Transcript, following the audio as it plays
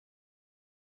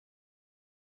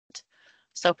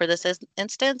So for this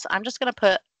instance, I'm just going to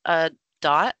put a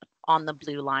dot on the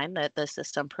blue line that the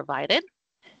system provided.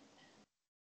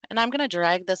 And I'm going to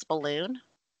drag this balloon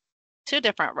to a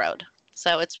different road.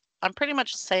 So I'm pretty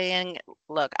much saying,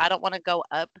 look, I don't want to go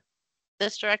up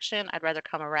this direction. I'd rather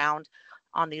come around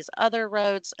on these other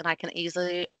roads, and I can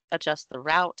easily adjust the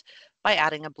route by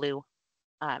adding a blue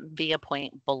via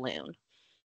point balloon.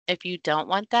 If you don't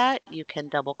want that, you can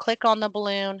double click on the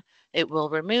balloon. It will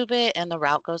remove it, and the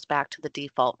route goes back to the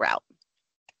default route.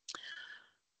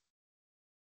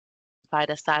 If I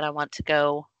decide I want to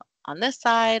go on this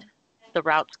side, the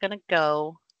route's going to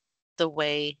go the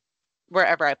way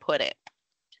wherever I put it.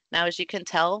 Now, as you can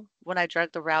tell, when I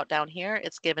drag the route down here,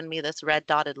 it's given me this red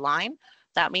dotted line.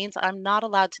 That means I'm not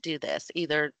allowed to do this.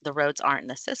 Either the roads aren't in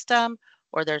the system,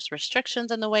 or there's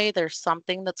restrictions in the way. There's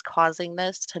something that's causing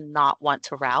this to not want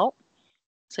to route.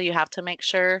 So you have to make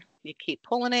sure you keep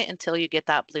pulling it until you get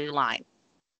that blue line.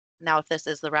 Now, if this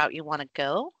is the route you want to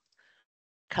go,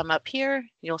 come up here,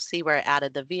 you'll see where it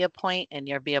added the via point and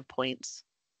your via point's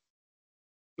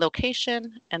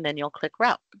location, and then you'll click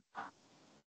route.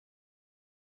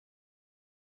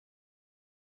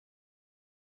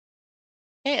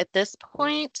 Okay, at this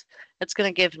point, it's going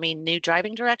to give me new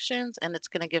driving directions, and it's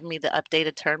going to give me the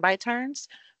updated turn-by-turns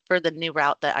for the new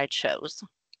route that I chose.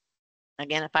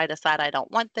 Again, if I decide I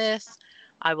don't want this,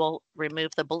 I will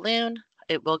remove the balloon.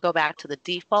 It will go back to the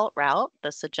default route,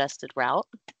 the suggested route.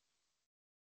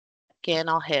 Again,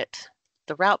 I'll hit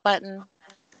the route button.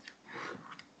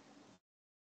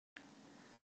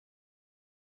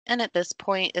 And at this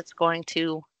point, it's going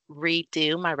to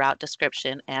redo my route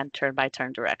description and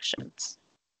turn-by-turn directions.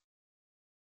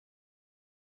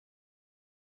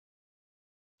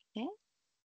 Okay.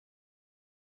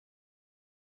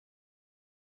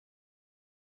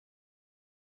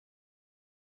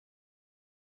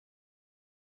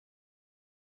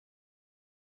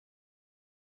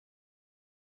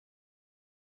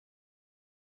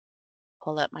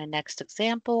 Pull up my next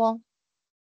example.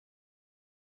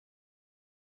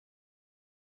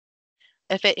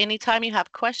 If at any time you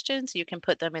have questions, you can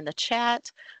put them in the chat.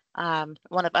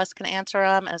 One of us can answer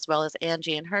them, as well as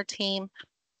Angie and her team,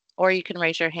 or you can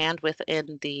raise your hand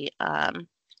within the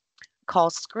call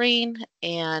screen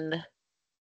and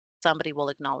somebody will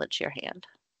acknowledge your hand.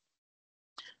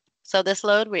 So this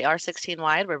load, we are 16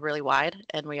 wide, we're really wide,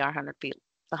 and we are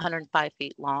 105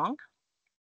 feet long.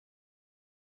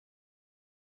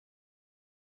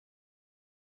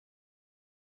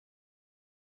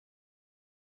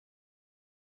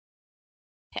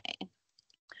 Okay.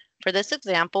 For this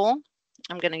example,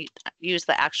 I'm going to use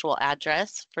the actual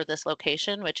address for this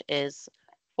location, which is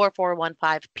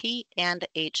 4415 P and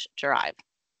H Drive.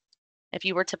 If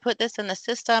you were to put this in the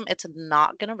system, it's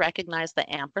not going to recognize the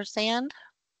ampersand.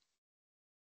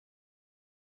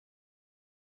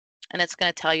 And it's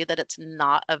going to tell you that it's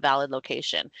not a valid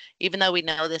location. Even though we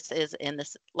know this is in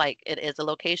this, like it is a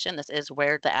location, this is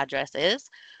where the address is,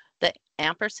 the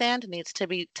ampersand needs to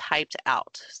be typed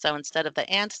out. So instead of the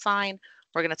and sign,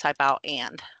 we're going to type out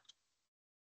and.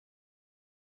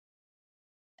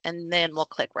 And then we'll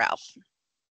click route.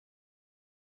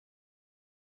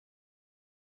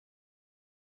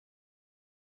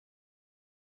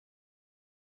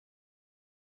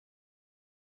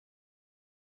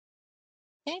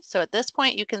 Okay, so at this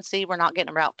point, you can see we're not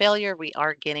getting a route failure. We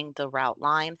are getting the route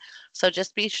line. So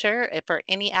just be sure if for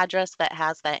any address that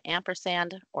has that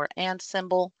ampersand or and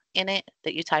symbol in it,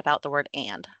 that you type out the word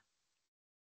and.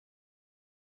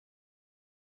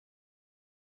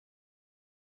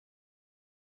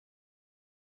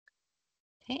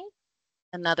 Okay,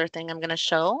 another thing I'm going to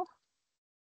show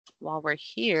while we're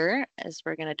here is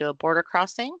we're going to do a border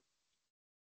crossing.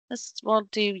 This will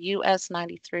do US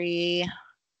 93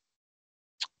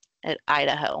 at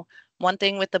Idaho. One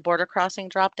thing with the border crossing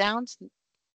drop downs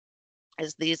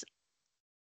is these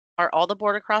are all the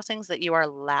border crossings that you are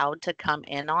allowed to come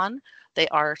in on. They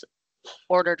are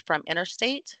ordered from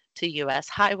interstate to US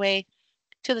highway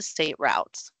to the state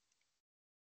routes.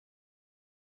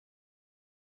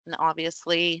 And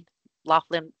obviously,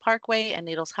 Laughlin Parkway and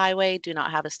Needles Highway do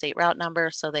not have a state route number,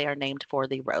 so they are named for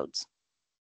the roads.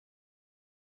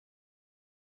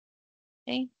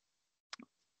 Okay.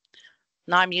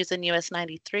 Now I'm using US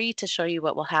 93 to show you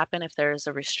what will happen if there is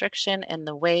a restriction in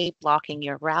the way blocking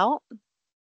your route.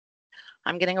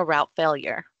 I'm getting a route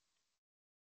failure.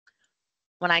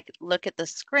 When I look at the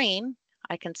screen,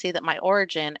 I can see that my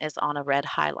origin is on a red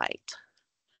highlight.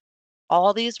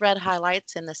 All these red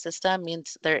highlights in the system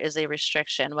means there is a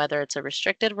restriction, whether it's a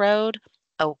restricted road,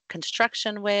 a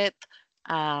construction width,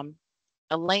 a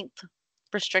length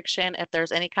restriction. If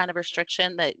there's any kind of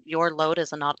restriction that your load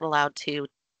is not allowed to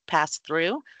pass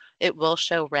through, it will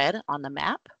show red on the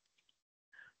map.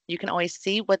 You can always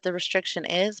see what the restriction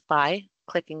is by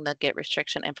clicking the Get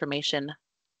Restriction Information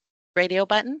radio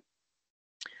button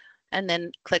and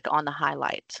then click on the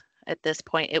highlight. At this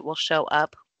point, it will show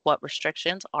up what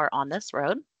restrictions are on this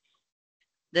road.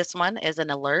 This one is an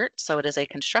alert, so it is a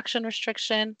construction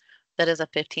restriction that is a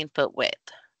 15-foot width.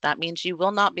 That means you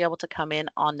will not be able to come in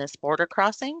on this border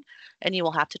crossing and you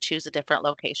will have to choose a different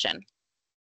location.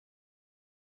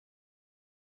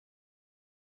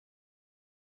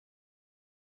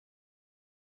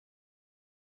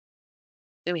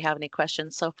 Do we have any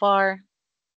questions so far?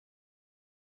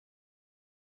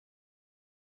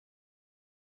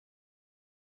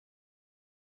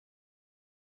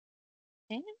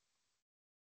 Okay.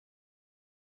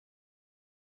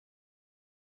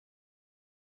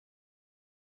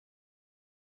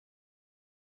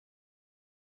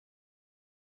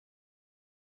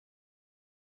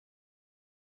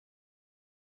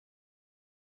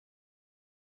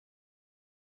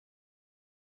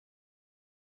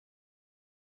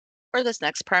 For this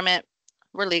next permit,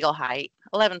 we're legal height,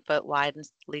 11 foot wide and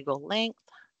legal length.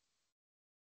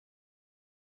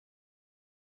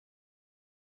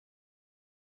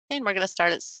 And we're going to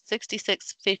start at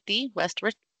 6650 West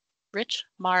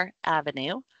Richmar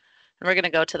Avenue. And we're going to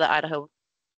go to the Idaho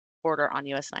border on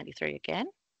US 93 again.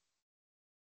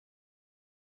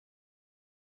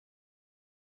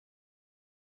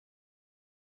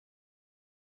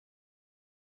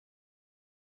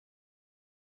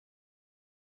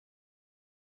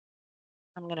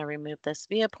 I'm going to remove this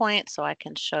via point so I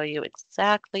can show you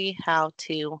exactly how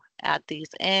to add these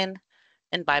in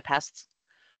and bypass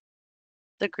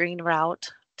the green route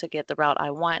to get the route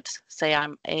I want. Say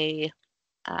I'm a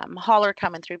hauler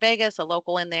coming through Vegas, a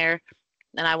local in there,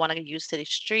 and I want to use city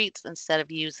streets instead of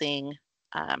using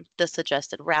the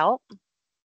suggested route.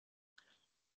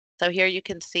 So here you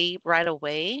can see right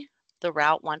away the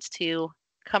route wants to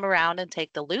come around and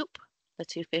take the loop, the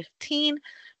 215,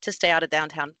 to stay out of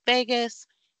downtown Vegas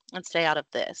and stay out of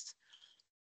this.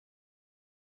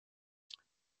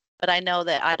 But I know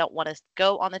that I don't want to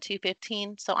go on the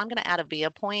 215, so I'm going to add a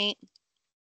via point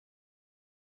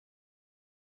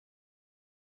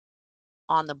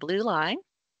on the blue line.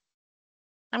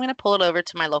 I'm going to pull it over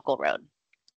to my local road.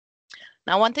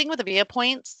 Now, one thing with the via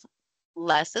points,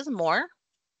 less is more.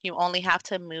 You only have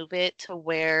to move it to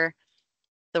where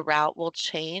the route will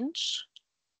change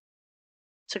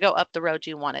to go up the road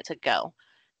you want it to go.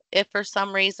 If for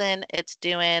some reason it's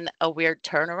doing a weird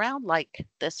turnaround like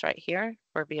this right here,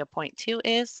 where via point 2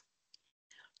 is,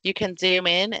 you can zoom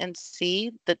in and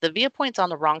see that the via point's on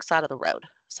the wrong side of the road.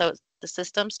 So the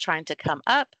system's trying to come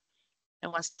up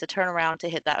and wants to turn around to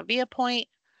hit that via point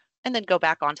and then go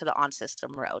back onto the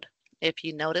on-system road. If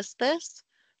you notice this,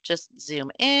 just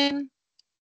zoom in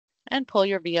and pull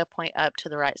your via point up to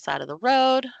the right side of the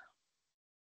road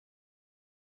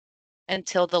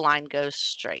until the line goes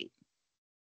straight.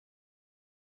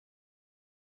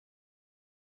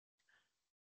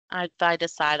 If I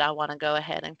decide I want to go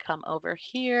ahead and come over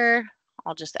here,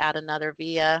 I'll just add another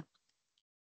via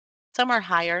somewhere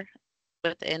higher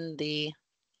within the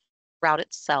route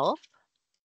itself.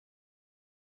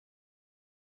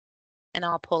 And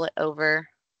I'll pull it over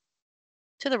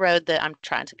to the road that I'm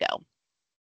trying to go.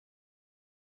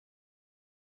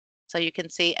 So you can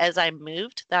see as I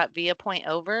moved that via point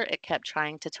over, it kept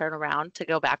trying to turn around to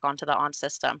go back onto the on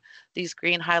system. These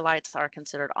green highlights are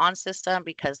considered on system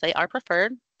because they are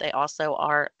preferred. They also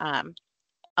are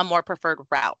a more preferred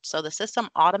route. So the system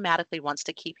automatically wants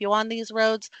to keep you on these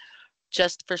roads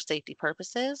just for safety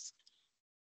purposes.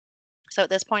 So at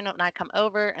this point, when I come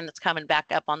over and it's coming back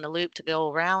up on the loop to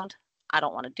go around, I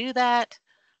don't want to do that.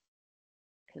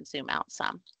 I can zoom out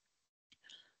some.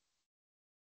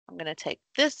 I'm going to take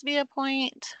this via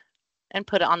point and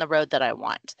put it on the road that I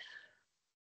want.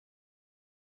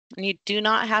 And you do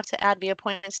not have to add via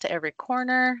points to every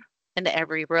corner and to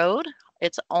every road.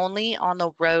 It's only on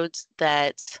the roads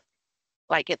that,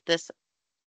 like at this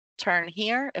turn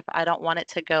here, if I don't want it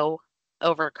to go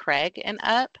over Craig and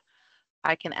up,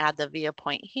 I can add the via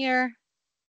point here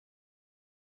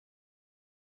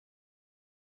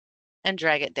and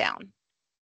drag it down.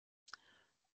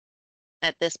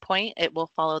 At this point, it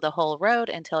will follow the whole road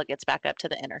until it gets back up to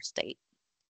the interstate.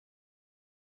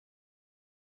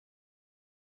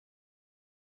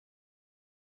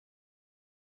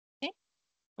 Okay.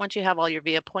 Once you have all your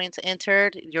via points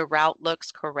entered, your route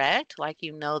looks correct, like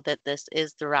you know that this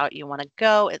is the route you want to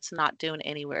go. It's not doing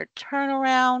any weird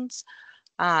turnarounds.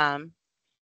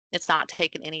 It's not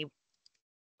taking any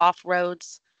off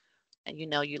roads, and you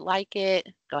know you like it.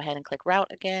 Go ahead and click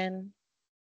route again.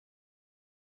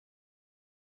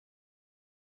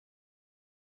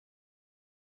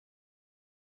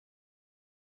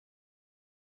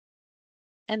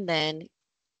 and then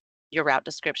your route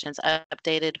descriptions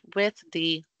updated with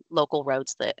the local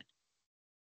roads that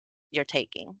you're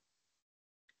taking.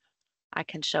 I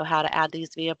can show how to add these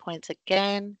via points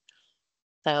again.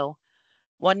 So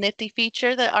one nifty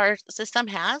feature that our system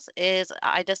has is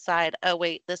I decide, oh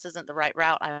wait, this isn't the right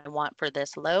route I want for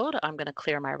this load. I'm going to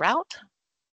clear my route.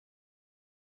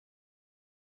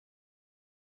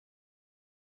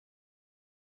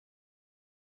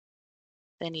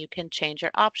 Then you can change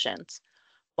your options.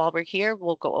 While we're here,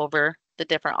 we'll go over the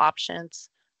different options.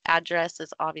 Address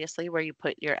is obviously where you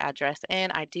put your address in.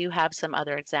 I do have some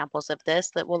other examples of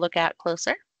this that we'll look at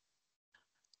closer.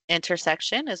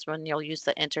 Intersection is when you'll use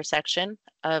the intersection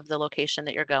of the location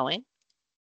that you're going.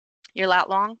 Your lat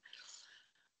long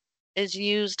is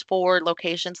used for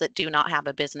locations that do not have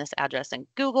a business address in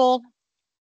Google.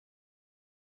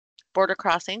 Border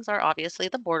crossings are obviously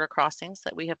the border crossings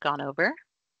that we have gone over.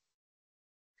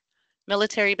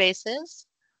 Military bases.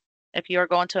 If you are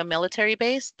going to a military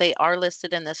base, they are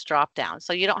listed in this drop down.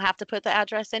 So you don't have to put the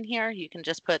address in here. You can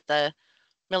just put the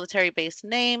military base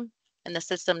name and the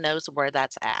system knows where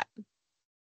that's at.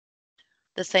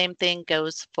 The same thing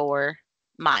goes for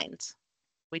mines.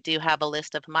 We do have a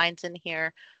list of mines in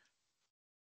here.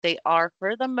 They are,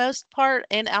 for the most part,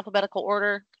 in alphabetical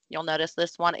order. You'll notice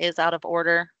this one is out of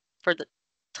order for the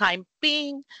time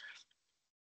being.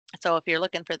 So if you're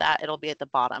looking for that, it'll be at the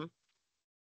bottom.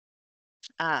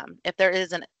 If there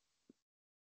is a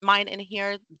mine in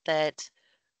here that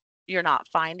you're not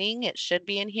finding, it should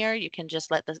be in here. You can just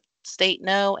let the state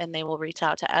know and they will reach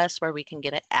out to us where we can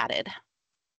get it added.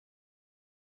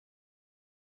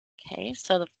 Okay,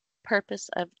 so the purpose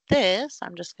of this,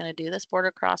 I'm just going to do this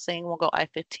border crossing. We'll go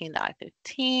I-15 to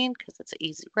I-15 because it's an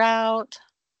easy route.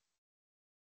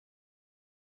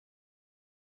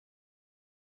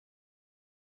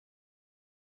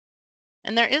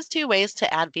 And there is two ways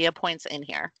to add via points in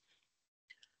here.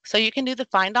 So you can do the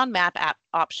Find on Map app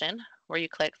option where you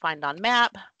click Find on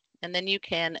Map, and then you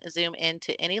can zoom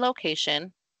into any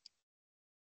location.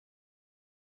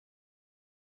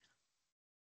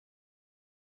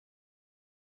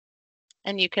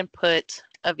 And you can put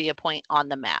a via point on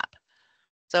the map.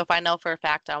 So if I know for a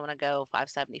fact I want to go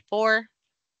 574,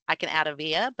 I can add a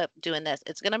via, but doing this,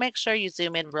 it's going to make sure you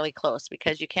zoom in really close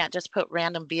because you can't just put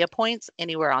random via points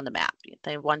anywhere on the map.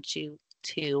 They want you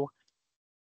to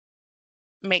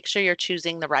make sure you're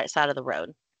choosing the right side of the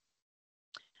road.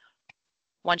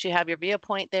 Once you have your via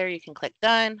point there, you can click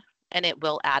done and it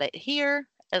will add it here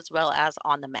as well as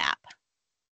on the map.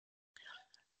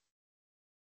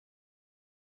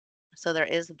 So there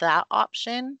is that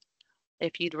option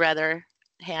if you'd rather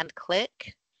hand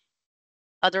click.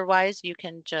 Otherwise, you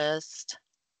can just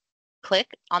click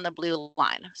on the blue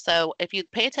line. So if you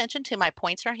pay attention to my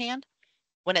pointer hand,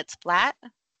 when it's flat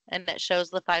and it shows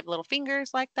the 5 little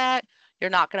fingers like that, you're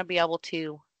not going to be able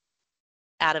to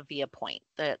add a via point.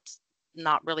 That's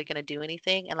not really going to do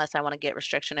anything unless I want to get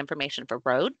restriction information for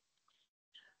road.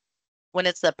 When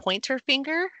it's the pointer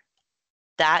finger,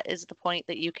 that is the point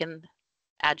that you can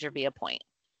add your via point.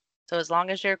 So as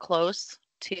long as you're close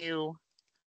to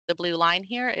the blue line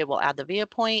here, it will add the via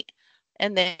point,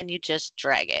 and then you just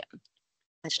drag it.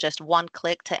 It's just one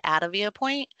click to add a via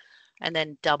point, and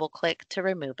then double click to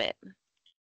remove it.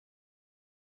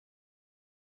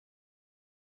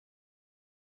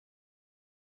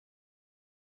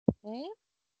 Okay.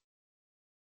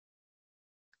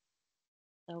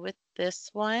 So with this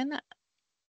one,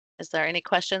 is there any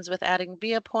questions with adding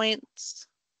via points?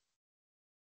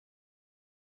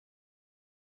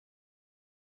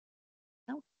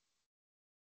 No.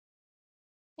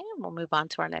 Okay, we'll move on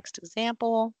to our next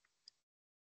example.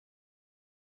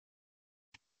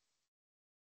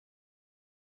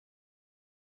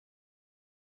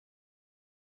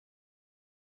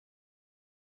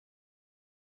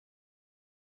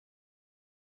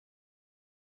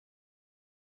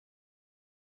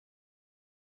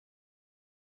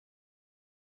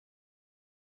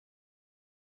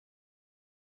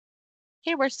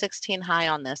 Okay, we're 16 high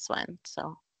on this one,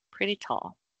 so pretty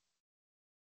tall.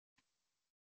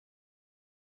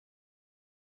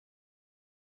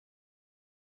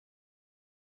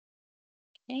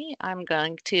 Okay, I'm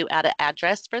going to add an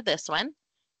address for this one.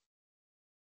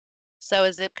 So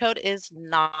a zip code is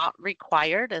not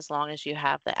required as long as you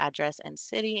have the address and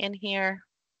city in here.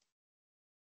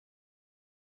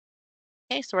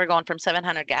 Okay, so we're going from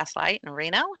 700 Gaslight in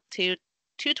Reno to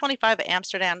 225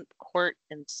 Amsterdam Court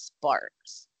in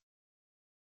Sparks.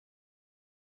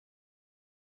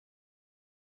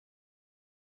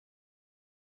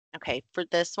 Okay, for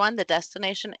this one, the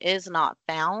destination is not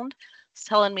found. It's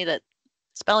telling me that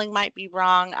spelling might be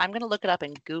wrong. I'm going to look it up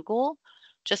in Google,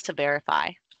 just to verify.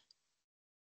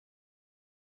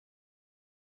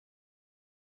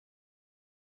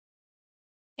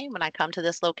 Okay, when I come to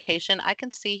this location, I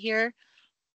can see here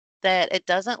that it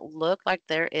doesn't look like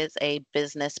there is a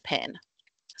business pin.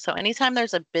 So anytime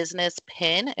there's a business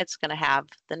pin, it's going to have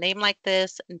the name like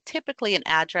this and typically an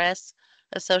address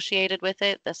associated with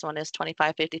it. This one is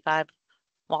 2555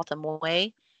 Waltham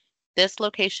Way. This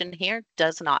location here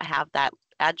does not have that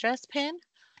address pin.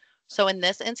 So in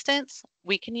this instance,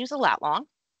 we can use a lat long.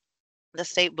 The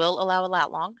state will allow a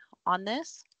lat long on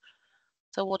this.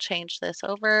 So we'll change this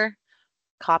over,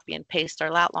 copy and paste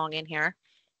our lat long in here.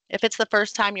 If it's the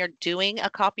first time you're doing a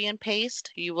copy and paste,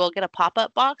 you will get a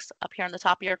pop-up box up here on the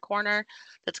top of your corner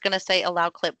that's going to say allow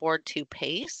clipboard to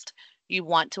paste. You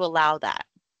want to allow that.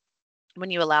 When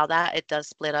you allow that, it does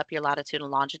split up your latitude and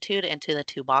longitude into the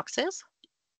two boxes.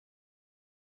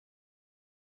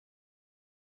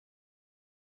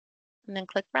 And then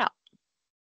click route.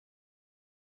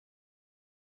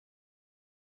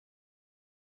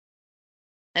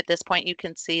 At this point, you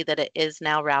can see that it is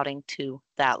now routing to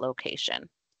that location.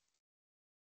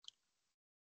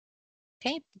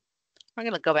 Okay, we're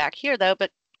going to go back here though, but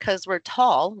because we're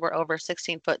tall, we're over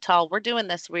 16 foot tall, we're doing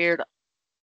this weird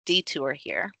detour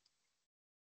here.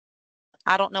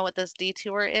 I don't know what this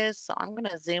detour is, so I'm going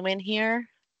to zoom in here,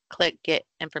 click get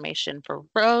information for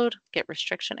road, get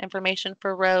restriction information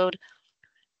for road.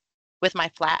 With my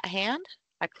flat hand,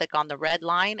 I click on the red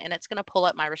line and it's going to pull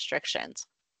up my restrictions.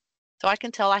 So I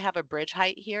can tell I have a bridge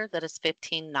height here that is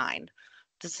 15.9.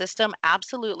 The system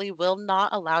absolutely will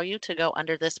not allow you to go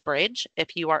under this bridge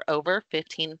if you are over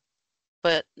 15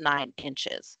 foot 9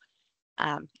 inches.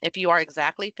 If you are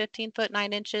exactly 15 foot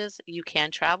 9 inches, you can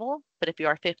travel, but if you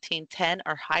are 15.10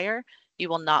 or higher, you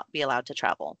will not be allowed to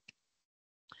travel.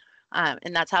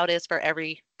 And that's how it is for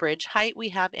every bridge height we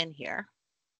have in here.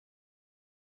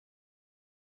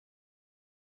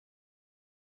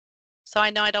 So I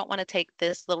know I don't want to take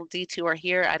this little detour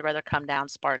here. I'd rather come down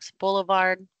Sparks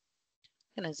Boulevard.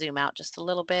 I'm going to zoom out just a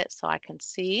little bit so I can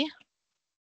see.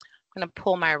 I'm going to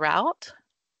pull my route.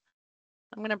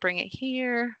 I'm going to bring it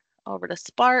here over to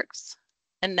Sparks.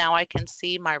 And now I can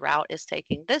see my route is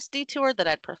taking this detour that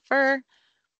I'd prefer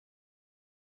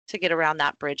to get around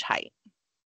that bridge height.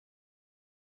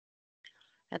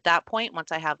 At that point,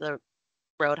 once I have the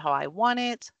road how I want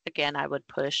it, again, I would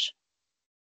push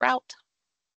route.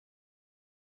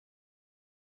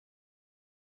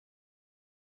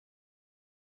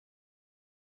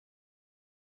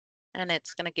 And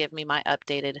it's going to give me my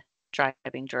updated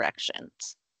driving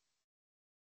directions.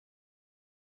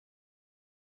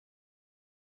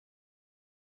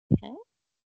 Okay.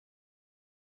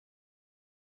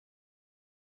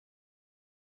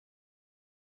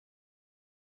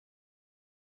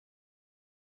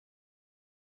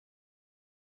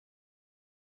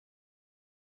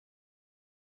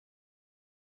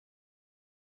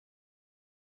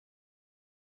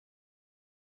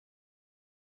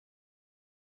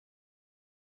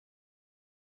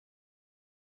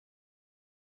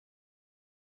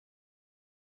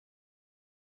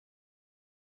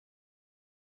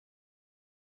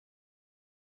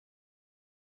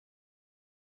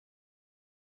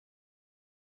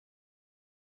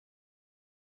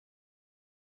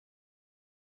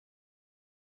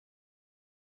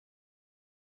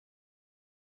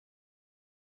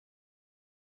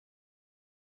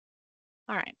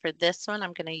 All right, for this one,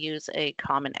 I'm going to use a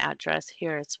common address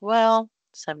here as well,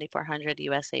 7400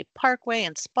 USA Parkway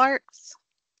in Sparks.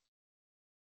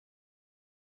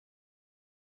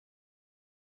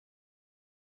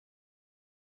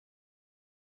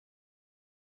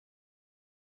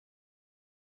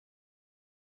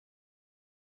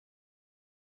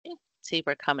 Okay. See,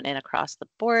 we're coming in across the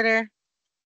border.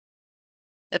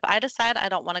 If I decide I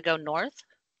don't want to go north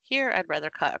here, I'd rather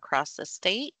cut across the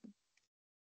state.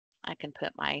 I can put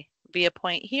my via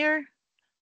point here,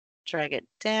 drag it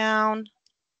down,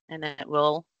 and it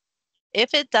will,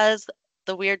 if it does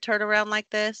the weird turnaround like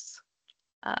this,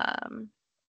 it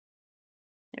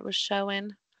was showing,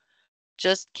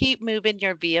 just keep moving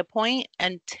your via point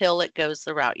until it goes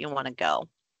the route you want to go.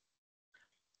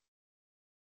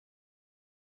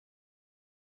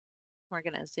 We're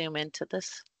going to zoom into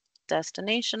this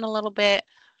destination a little bit.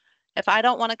 If I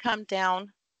don't want to come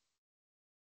down,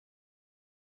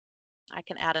 I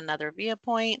can add another via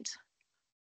point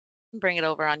and bring it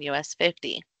over on US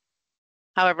 50.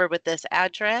 However, with this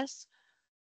address,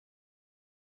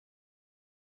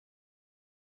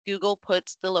 Google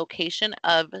puts the location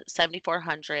of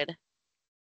 7400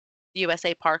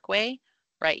 USA Parkway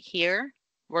right here,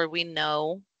 where we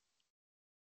know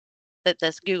that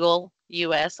this Google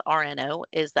US RNO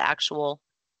is the actual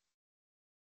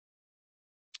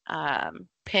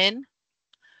pin.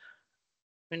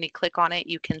 When you click on it,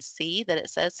 you can see that it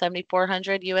says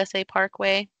 7400 USA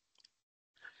Parkway.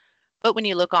 But when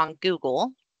you look on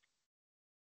Google,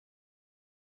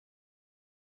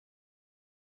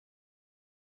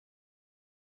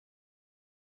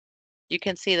 you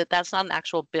can see that that's not an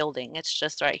actual building. It's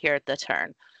just right here at the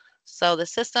turn. So the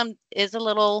system is a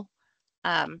little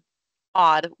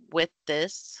odd with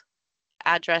this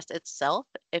address itself.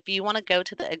 If you want to go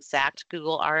to the exact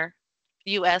Google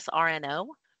US RNO,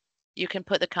 you can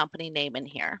put the company name in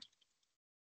here.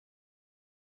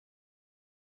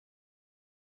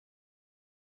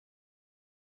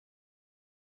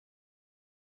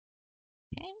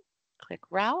 Okay, click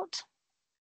route.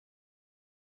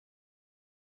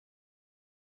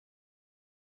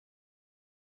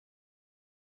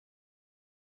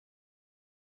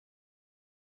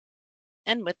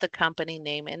 And with the company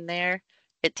name in there,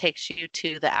 it takes you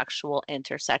to the actual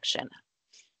intersection.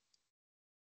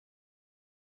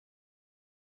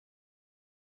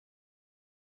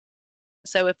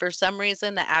 So if for some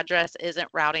reason the address isn't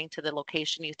routing to the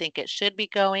location you think it should be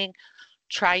going,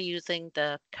 try using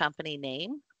the company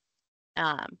name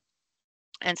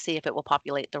and see if it will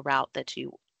populate the route that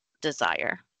you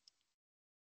desire.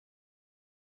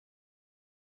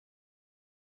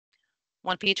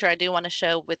 One feature I do want to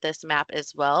show with this map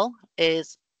as well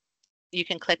is you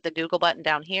can click the Google button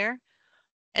down here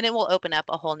and it will open up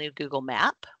a whole new Google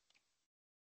map.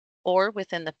 Or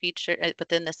within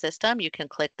the system, you can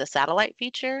click the satellite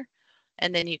feature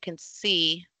and then you can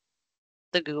see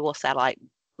the Google satellite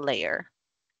layer.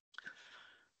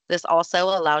 This also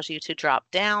allows you to drop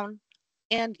down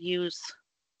and use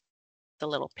the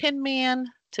little pin man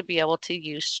to be able to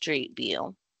use Street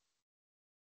View.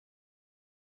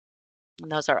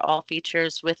 And those are all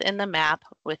features within the map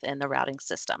within the routing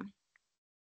system.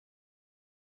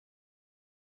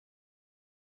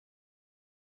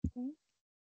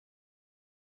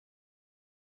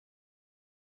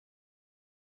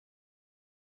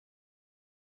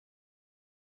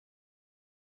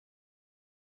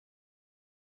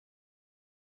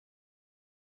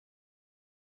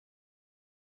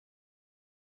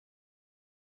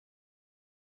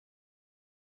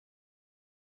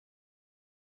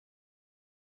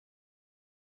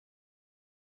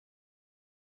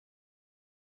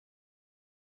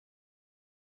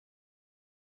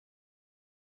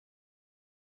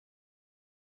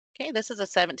 Okay, this is a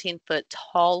 17-foot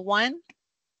tall one.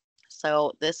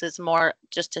 So this is more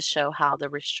just to show how the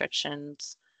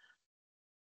restrictions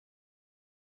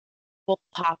will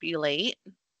populate.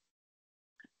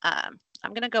 I'm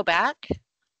going to go back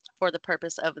for the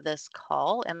purpose of this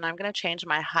call, and I'm going to change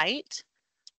my height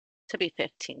to be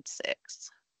 15.6.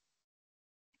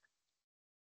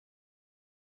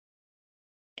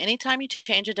 Anytime you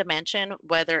change a dimension,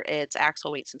 whether it's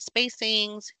axle weights and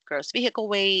spacings, gross vehicle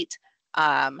weight,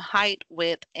 height,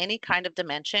 width, any kind of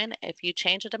dimension, if you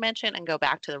change a dimension and go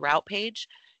back to the route page,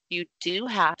 you do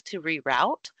have to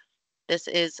reroute. This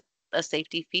is a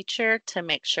safety feature to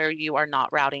make sure you are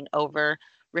not routing over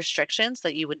restrictions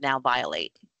that you would now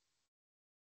violate.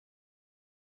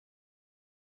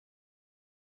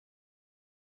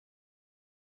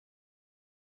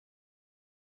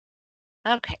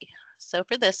 Okay, so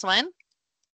for this one,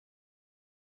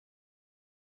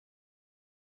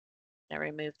 I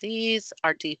remove these.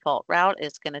 Our default route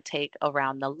is going to take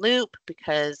around the loop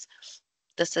because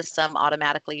the system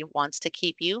automatically wants to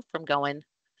keep you from going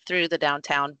through the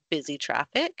downtown busy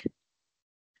traffic.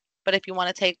 But if you want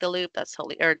to take the loop, that's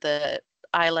totally, or the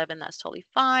I-11, that's totally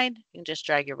fine. You can just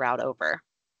drag your route over.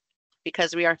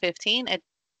 Because we are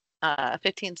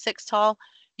 15.6 tall,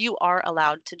 you are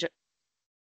allowed to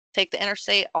take the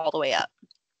interstate all the way up.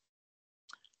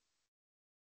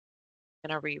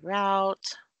 I'm going to reroute.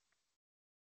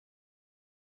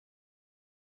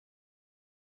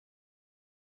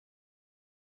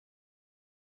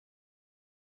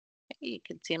 You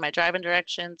can see my driving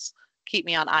directions. Keep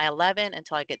me on I-11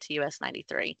 until I get to US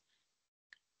 93.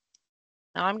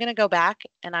 Now I'm going to go back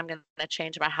and I'm going to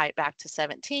change my height back to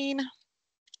 17.6.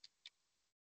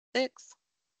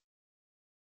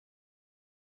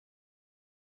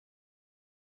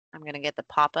 I'm going to get the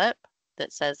pop-up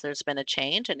that says there's been a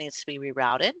change. It needs to be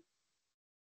rerouted.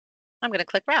 I'm going to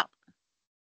click route.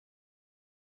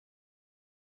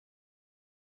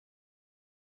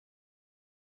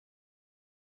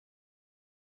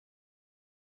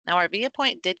 Now our via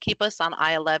point did keep us on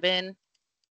I-11,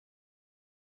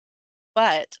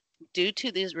 but due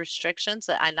to these restrictions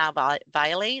that I now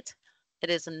violate, it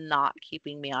is not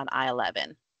keeping me on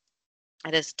I-11.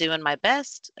 It is doing my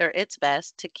best, or its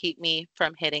best, to keep me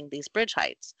from hitting these bridge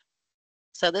heights.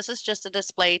 So this is just a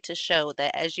display to show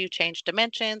that as you change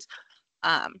dimensions,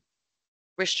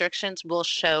 restrictions will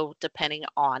show depending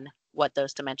on what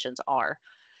those dimensions are.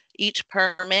 Each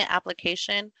permit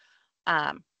application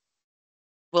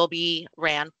will be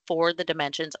ran for the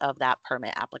dimensions of that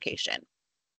permit application.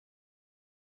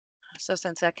 So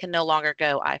since I can no longer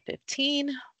go I-15,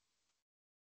 I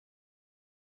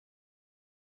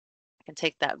can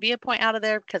take that via point out of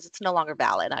there because it's no longer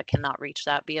valid. I cannot reach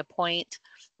that via point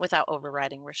without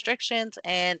overriding restrictions,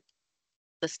 and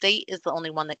the state is the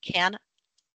only one that can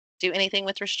do anything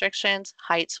with restrictions.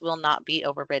 Heights will not be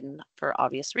overridden for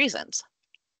obvious reasons.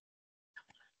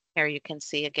 Here you can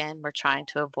see again, we're trying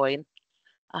to avoid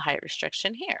a height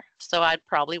restriction here. So I'd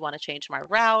probably want to change my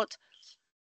route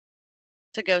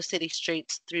to go city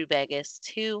streets through Vegas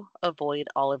to avoid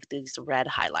all of these red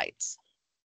highlights.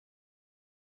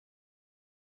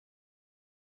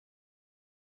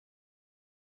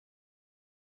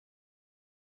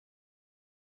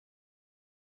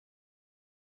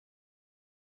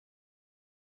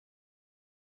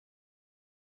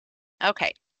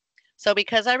 Okay, so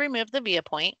because I removed the via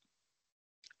point,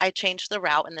 I changed the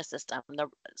route in the system,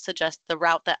 suggest the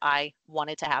route that I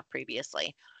wanted to have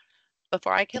previously.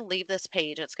 Before I can leave this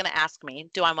page, it's going to ask me,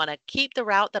 do I want to keep the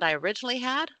route that I originally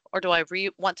had, or do I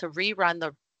want to rerun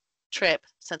the trip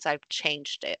since I've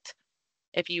changed it?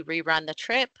 If you rerun the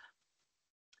trip,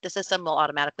 the system will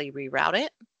automatically reroute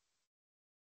it,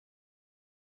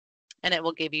 and it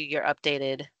will give you your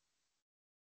updated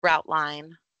route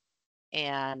line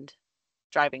and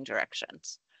driving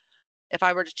directions. If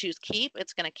I were to choose keep,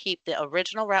 it's going to keep the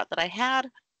original route that I had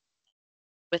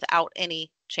without any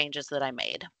changes that I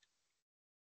made.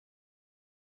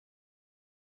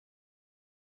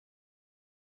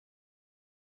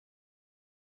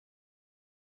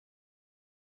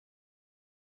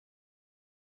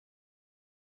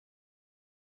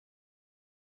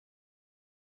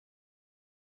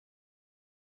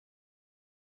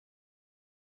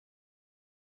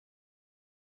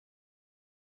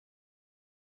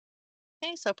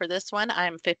 Okay, so for this one,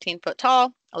 I'm 15 foot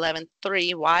tall,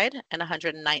 11.3 wide, and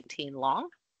 119 long.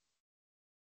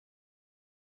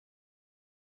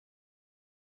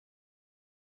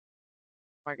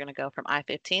 We're going to go from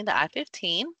I-15 to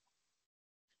I-15.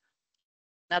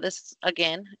 Now this,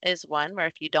 again, is one where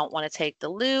if you don't want to take the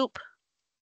loop,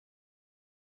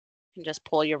 you can just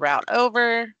pull your route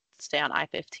over, stay on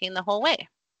I-15 the whole way.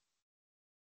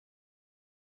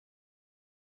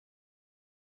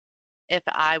 If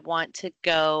I want to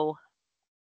go,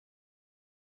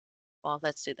 well,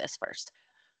 let's do this first.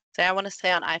 Say I want to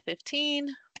stay on I-15,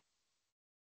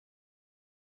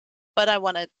 but I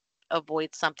want to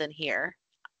avoid something here.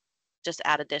 Just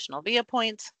add additional via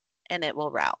points and it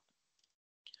will route.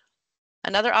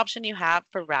 Another option you have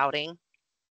for routing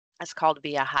is called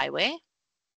via highway.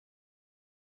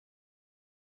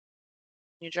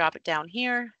 You drop it down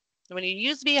here. When you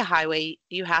use via highway,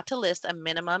 you have to list a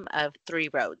minimum of 3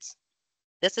 roads.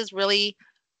 This is really,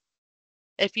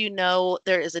 if you know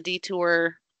there is a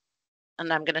detour,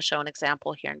 and I'm going to show an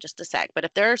example here in just a sec, but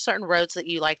if there are certain roads that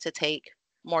you like to take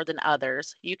more than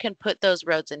others, you can put those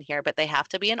roads in here, but they have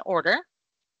to be in order.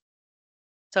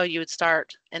 So you would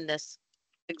start in this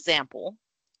example.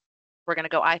 We're going to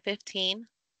go I-15,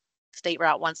 State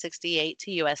Route 168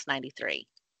 to US 93.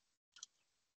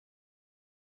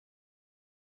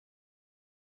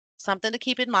 Something to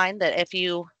keep in mind that if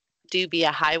you do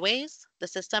via highways, the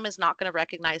system is not going to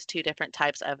recognize 2 different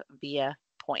types of via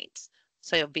points.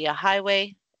 So via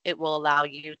highway, it will allow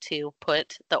you to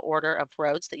put the order of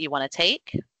roads that you want to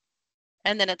take,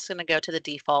 and then it's going to go to the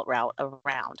default route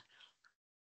around.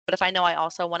 But if I know I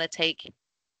also want to take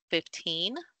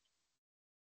 15,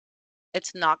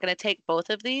 it's not going to take both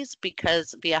of these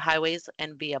because via highways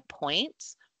and via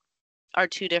points are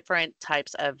 2 different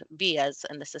types of vias,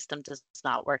 and the system does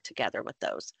not work together with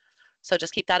those. So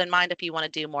just keep that in mind if you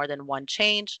want to do more than one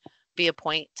change. Via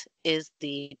point is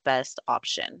the best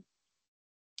option.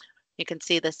 You can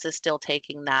see this is still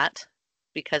taking that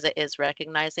because it is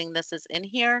recognizing this is in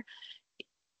here,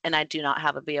 and I do not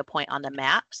have a via point on the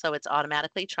map, so it's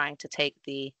automatically trying to take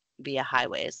the via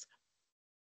highways.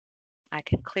 I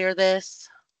can clear this,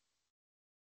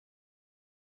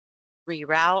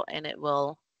 reroute, and it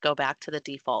will go back to the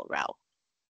default route.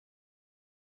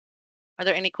 Are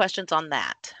there any questions on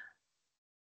that?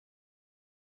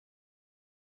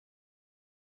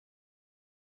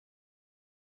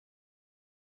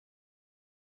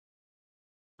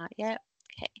 Not yet?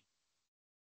 Okay.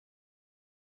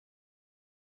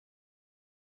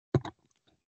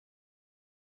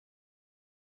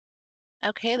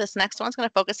 Okay, this next one's going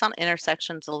to focus on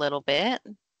intersections a little bit.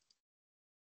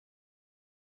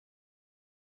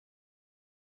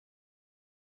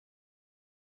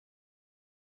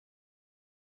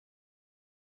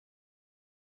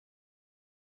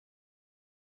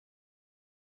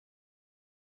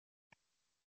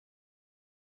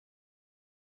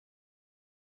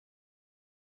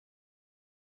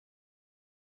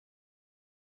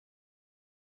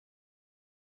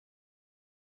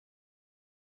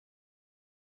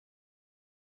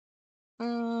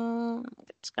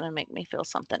 It's going to make me fill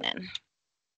something in.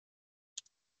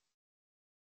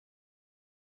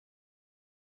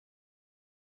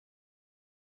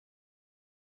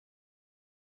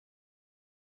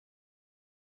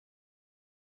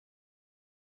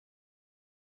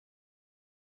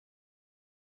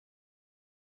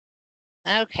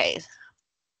 Okay, so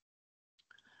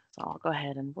I'll go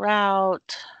ahead and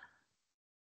route.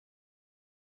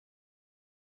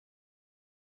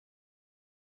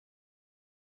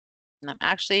 And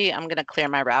I'm going to clear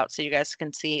my route so you guys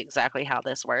can see exactly how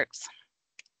this works.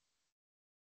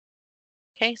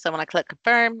 Okay, so when I click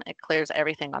confirm, it clears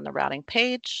everything on the routing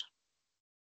page.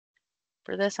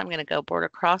 For this, I'm going to go border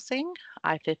crossing,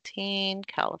 I-15,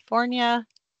 California,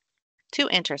 to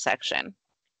intersection.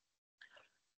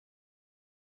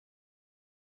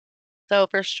 So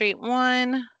for Street 1,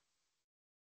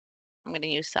 I'm going to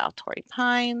use South Torrey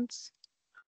Pines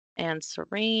and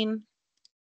Serene.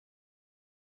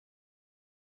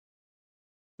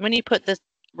 When you put the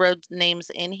road names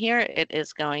in here, it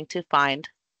is going to find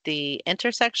the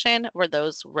intersection where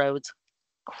those roads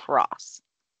cross.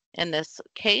 In this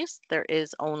case, there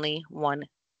is only one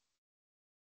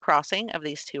crossing of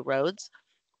these two roads,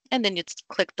 and then you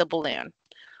click the balloon.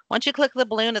 Once you click the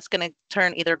balloon, it's going to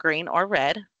turn either green or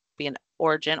red, be an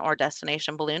origin or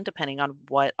destination balloon, depending on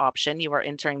what option you are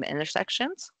entering the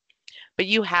intersections. But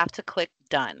you have to click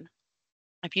done.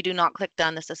 If you do not click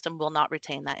done, the system will not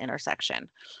retain that intersection.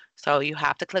 So you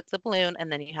have to click the balloon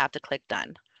and then you have to click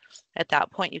done. At that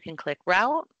point, you can click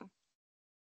route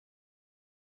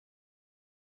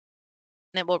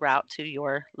and it will route to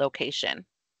your location.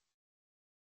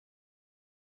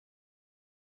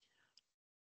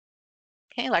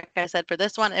 Okay, like I said, for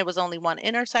this one, it was only one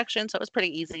intersection, so it was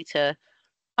pretty easy to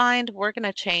find. We're going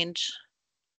to change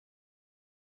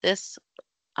this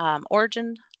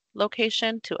origin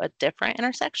location to a different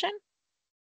intersection.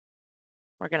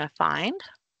 We're going to find.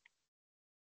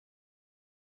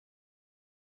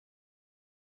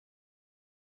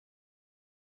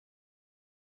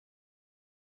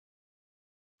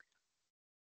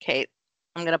 Okay,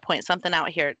 I'm going to point something out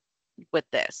here with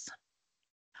this.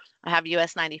 I have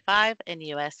US 95 and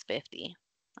US 50.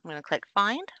 I'm going to click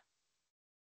find.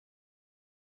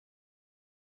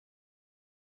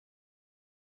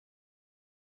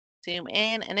 Zoom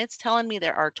in, and it's telling me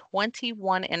there are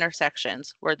 21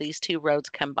 intersections where these two roads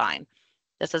combine.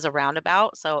 This is a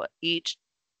roundabout, so each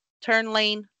turn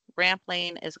lane, ramp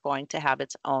lane is going to have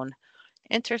its own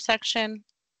intersection.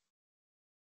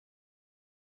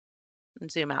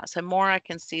 And zoom out some more. I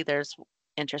can see there's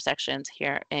intersections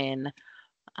here in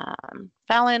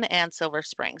Fallon and Silver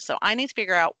Springs. So I need to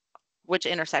figure out which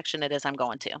intersection it is I'm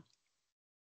going to.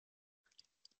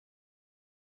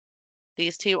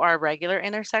 These two are regular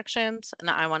intersections, and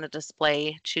I want to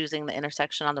display choosing the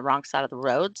intersection on the wrong side of the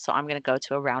road. So I'm going to go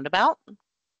to a roundabout.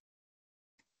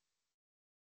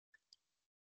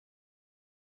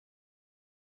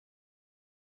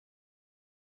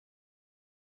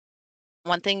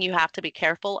 One thing you have to be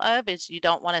careful of is you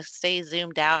don't want to stay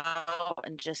zoomed out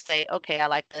and just say, okay, I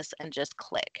like this, and just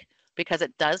click, because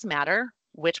it does matter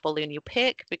which balloon you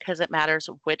pick, because it matters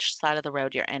which side of the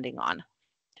road you're ending on.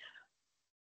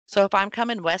 So if I'm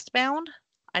coming westbound,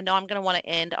 I know I'm going to want to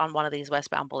end on one of these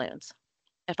westbound balloons.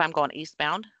 If I'm going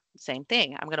eastbound, same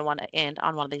thing. I'm going to want to end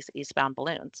on one of these eastbound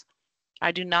balloons.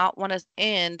 I do not want to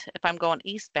end, if I'm going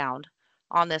eastbound,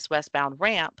 on this westbound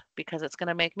ramp, because it's going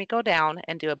to make me go down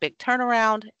and do a big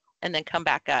turnaround and then come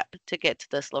back up to get to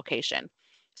this location.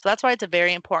 So that's why it's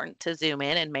very important to zoom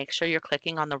in and make sure you're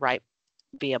clicking on the right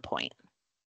via point.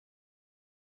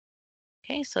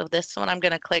 Okay, so this one I'm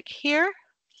going to click here.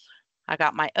 I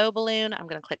got my O balloon. I'm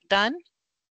going to click done.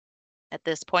 At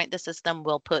this point, the system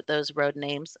will put those road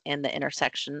names in the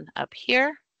intersection up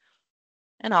here,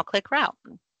 and I'll click route.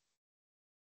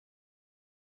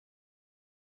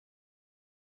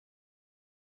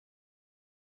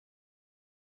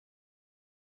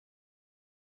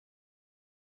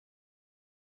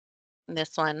 And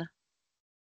this one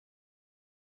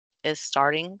is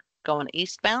starting going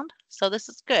eastbound, so this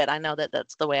is good. I know that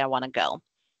that's the way I want to go.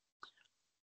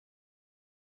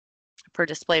 For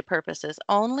display purposes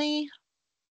only,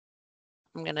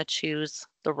 I'm going to choose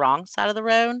the wrong side of the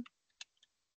road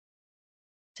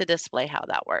to display how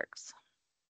that works.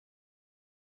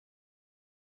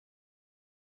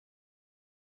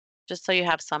 Just so you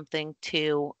have something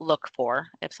to look for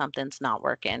if something's not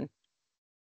working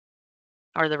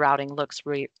or the routing looks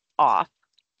off.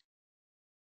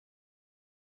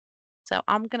 So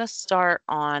I'm going to start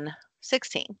on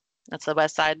 16. That's the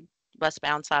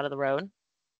westbound side of the road.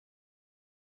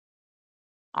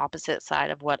 Opposite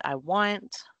side of what I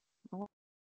want.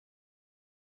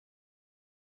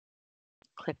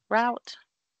 Click route.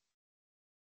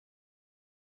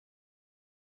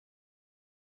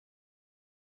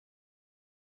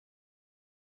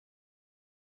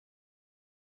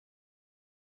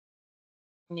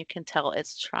 And you can tell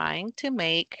it's trying to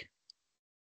make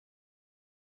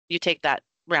you take that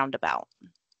roundabout,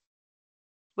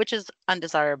 which is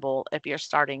undesirable if you're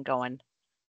starting going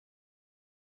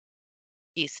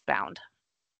eastbound.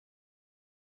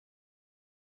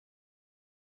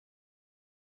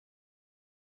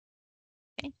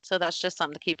 Okay, so that's just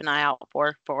something to keep an eye out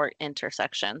for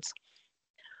intersections.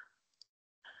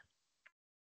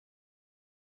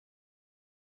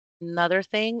 Another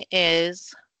thing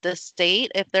is the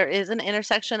state, if there is an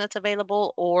intersection that's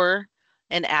available or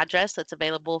an address that's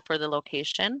available for the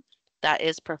location, that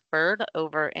is preferred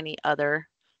over any other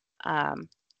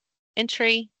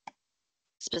entry,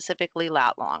 specifically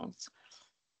lat longs.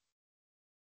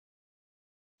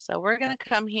 So we're going to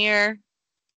come here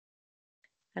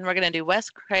and we're going to do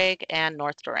West Craig and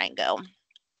North Durango.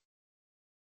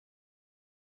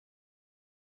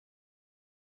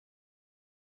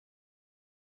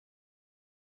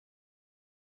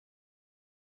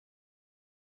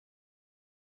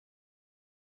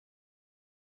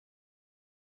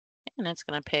 And it's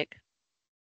going to pick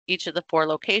each of the 4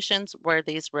 locations where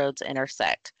these roads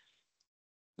intersect.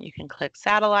 You can click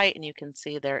satellite and you can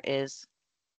see there is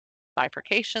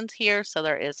bifurcations here. So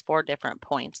there is 4 different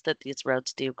points that these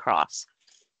roads do cross.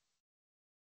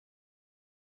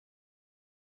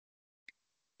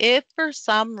 If for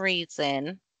some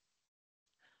reason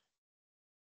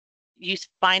you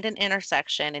find an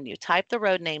intersection and you type the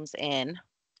road names in,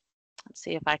 let's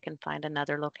see if I can find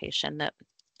another location that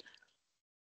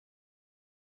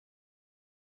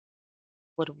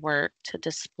would work to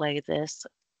display this.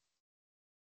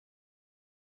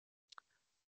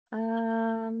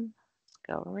 Let's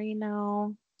go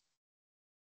Reno.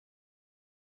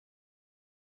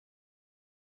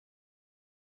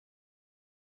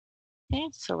 Okay,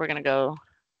 so we're gonna go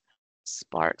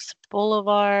Sparks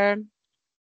Boulevard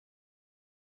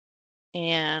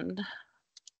and,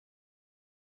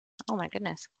 oh my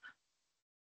goodness,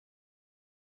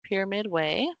 Pyramid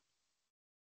Way.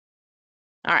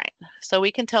 All right, so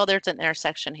we can tell there's an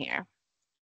intersection here.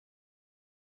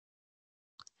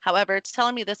 However, it's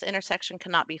telling me this intersection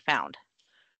cannot be found.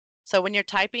 So when you're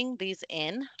typing these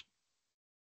in,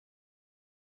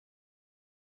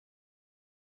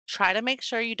 try to make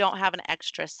sure you don't have an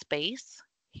extra space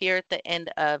here at the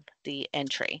end of the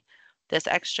entry. This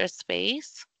extra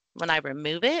space, when I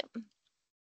remove it,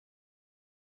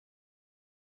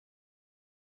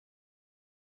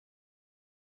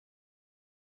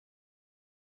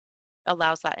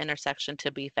 allows that intersection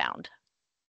to be found.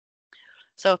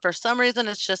 So if for some reason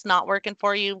it's just not working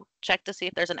for you, check to see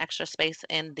if there's an extra space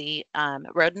in the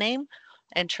road name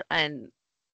and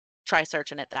try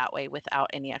searching it that way without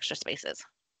any extra spaces.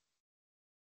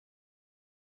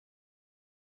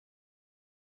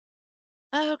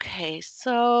 Okay,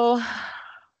 so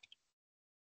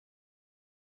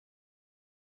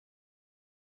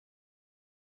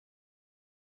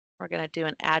we're going to do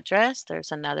an address.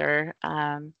 There's another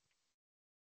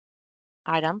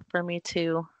item for me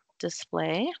to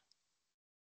display.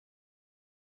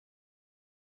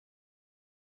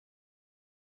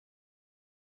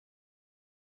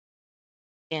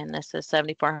 And this is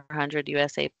 7400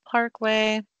 USA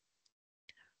Parkway.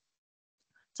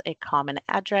 It's a common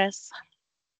address.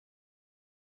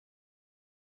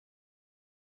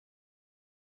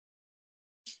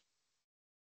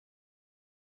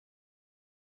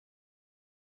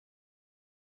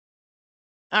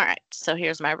 All right, so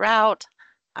here's my route.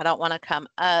 I don't want to come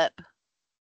up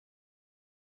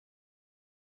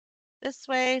this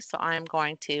way, so I'm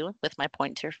going to, with my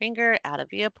pointer finger, add a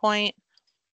viewpoint.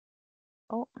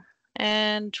 Oh,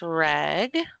 and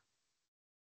drag.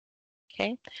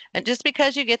 Okay, and just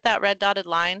because you get that red dotted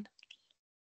line,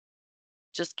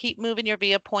 just keep moving your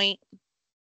viewpoint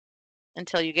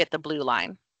until you get the blue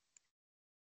line.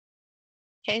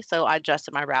 Okay, so I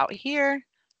adjusted my route here. I'm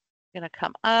gonna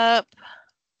come up,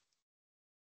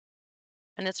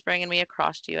 and it's bringing me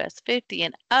across US 50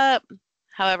 and up.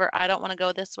 However, I don't want to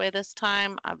go this way this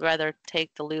time. I'd rather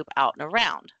take the loop out and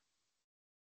around.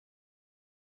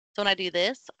 So when I do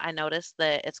this, I notice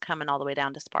that it's coming all the way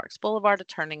down to Sparks Boulevard,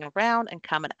 turning around and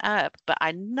coming up, but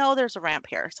I know there's a ramp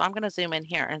here. So I'm going to zoom in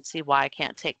here and see why I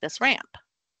can't take this ramp.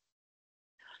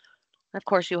 Of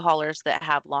course, you haulers that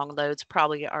have long loads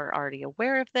probably are already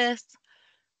aware of this,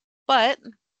 but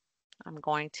I'm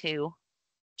going to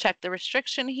check the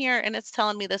restriction here, and it's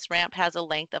telling me this ramp has a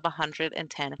length of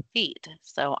 110 feet.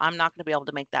 So I'm not going to be able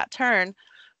to make that turn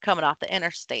coming off the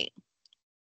interstate.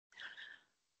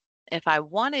 if I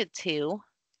wanted to,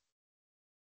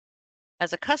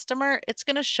 as a customer, it's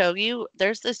going to show you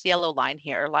there's this yellow line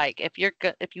here. Like if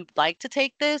you'd like to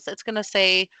take this, it's going to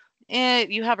say,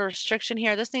 you have a restriction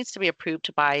here. This needs to be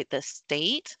approved by the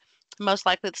state. Most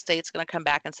likely the state's going to come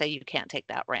back and say you can't take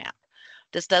that ramp.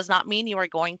 This does not mean you are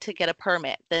going to get a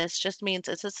permit. This just means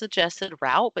it's a suggested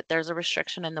route, but there's a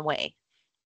restriction in the way.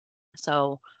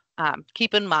 So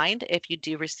keep in mind, if you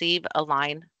do receive a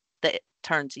line that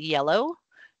turns yellow,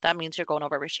 that means you're going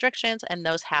over restrictions and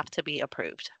those have to be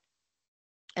approved.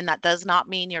 And that does not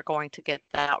mean you're going to get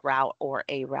that route or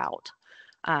a route,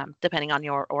 depending on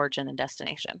your origin and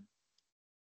destination.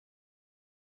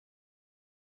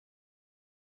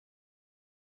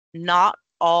 Not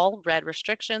all red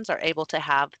restrictions are able to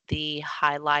have the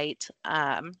highlight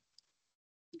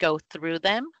go through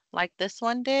them like this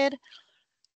one did.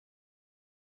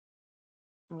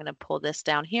 I'm going to pull this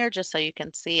down here just so you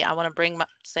can see. I want to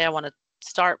say I want to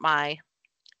start my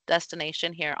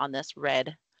destination here on this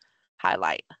red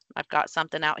highlight. I've got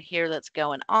something out here that's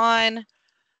going on.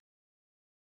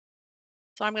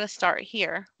 So I'm going to start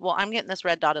here. Well, I'm getting this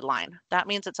red dotted line. That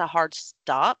means it's a hard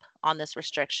stop on this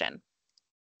restriction.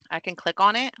 I can click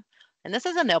on it, and this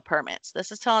is a no permits.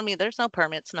 This is telling me there's no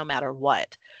permits no matter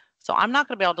what. So I'm not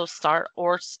going to be able to start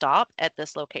or stop at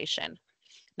this location.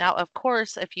 Now, of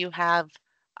course, if you have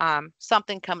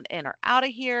something coming in or out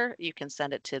of here, you can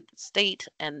send it to the state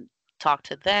and talk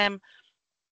to them.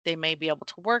 They may be able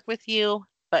to work with you.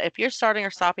 But if you're starting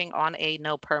or stopping on a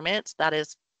no permits, that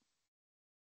is,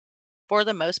 for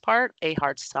the most part, a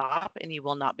hard stop, and you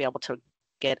will not be able to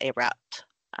get a route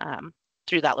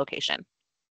through that location.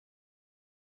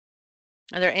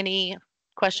 Are there any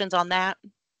questions on that?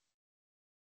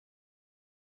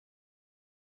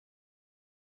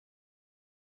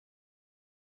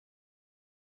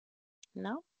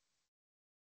 No?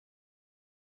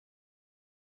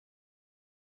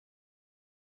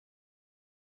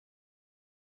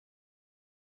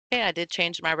 Okay, I did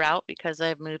change my route because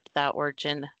I've moved that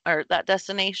origin or that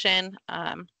destination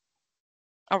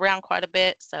around quite a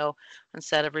bit. So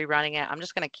instead of rerunning it, I'm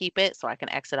just going to keep it so I can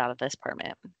exit out of this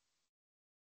permit.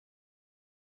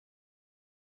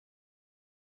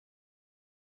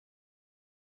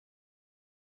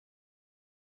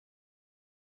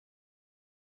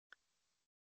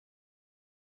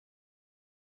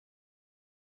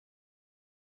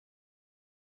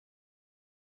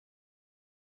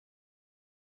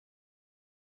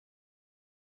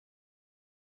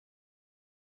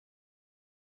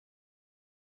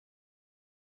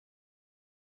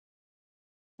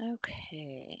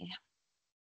 Okay.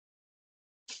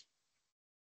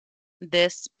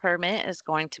 This permit is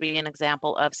going to be an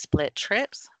example of split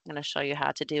trips. I'm going to show you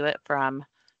how to do it from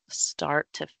start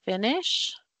to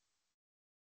finish.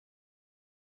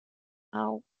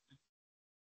 Oh,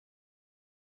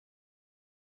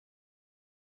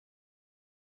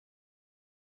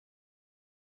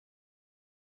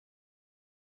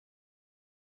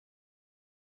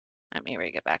 let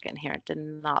me get back in here. It did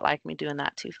not like me doing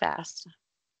that too fast.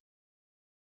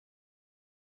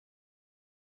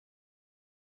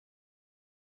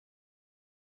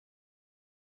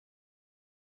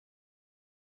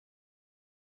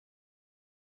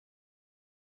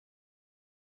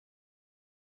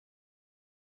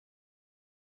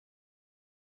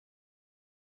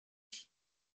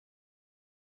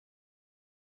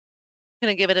 I'm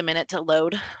going to give it a minute to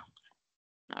load.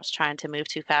 I was trying to move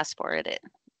too fast for it. It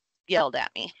yelled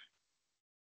at me.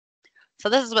 So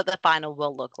this is what the final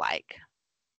will look like.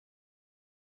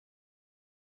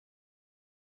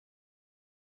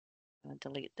 I'm going to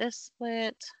delete this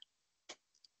split.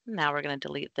 Now we're going to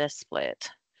delete this split.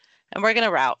 And we're going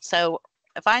to route. So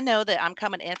if I know that I'm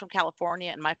coming in from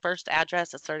California and my first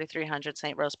address is 3300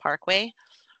 St. Rose Parkway,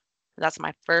 that's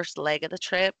my first leg of the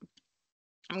trip,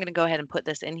 I'm going to go ahead and put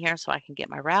this in here so I can get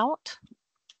my route.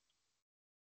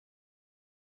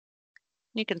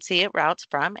 You can see it routes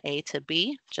from A to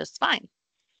B just fine.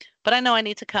 But I know I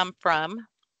need to come from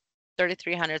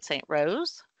 3300 St.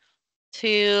 Rose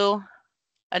to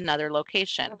another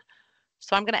location.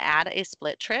 So I'm going to add a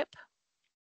split trip.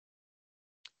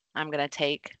 I'm going to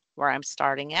take where I'm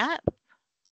starting at,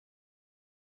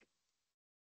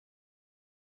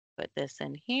 put this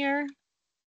in here,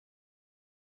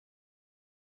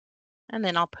 and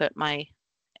then I'll put my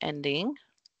ending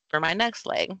for my next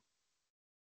leg.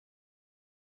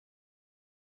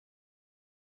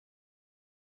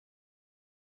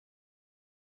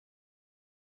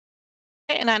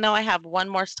 Okay, and I know I have one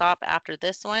more stop after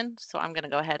this one, so I'm going to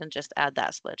go ahead and just add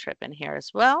that split trip in here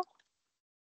as well.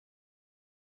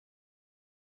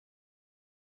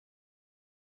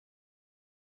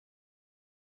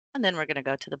 And then we're going to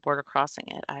go to the border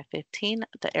crossing at I-15,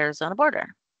 the Arizona border.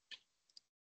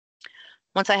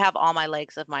 Once I have all my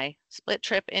legs of my split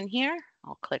trip in here,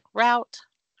 I'll click route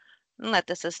and let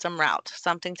the system route.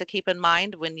 Something to keep in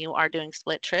mind when you are doing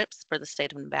split trips for the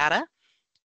state of Nevada.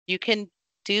 You can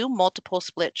do multiple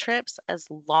split trips as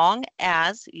long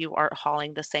as you are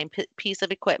hauling the same piece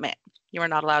of equipment. You are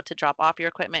not allowed to drop off your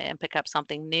equipment and pick up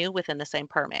something new within the same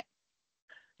permit.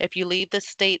 If you leave the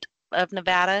state of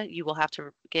Nevada, you will have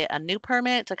to get a new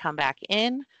permit to come back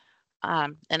in,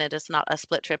 and it is not a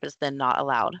split trip is then not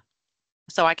allowed.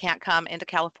 So I can't come into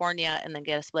California and then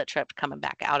get a split trip coming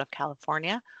back out of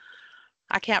California.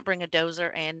 I can't bring a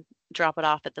dozer and drop it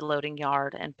off at the loading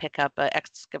yard and pick up an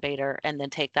excavator and then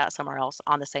take that somewhere else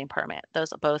on the same permit.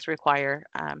 Those both require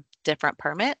different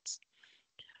permits.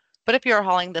 But if you're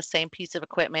hauling the same piece of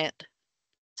equipment,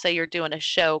 say you're doing a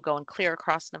show going clear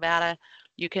across Nevada,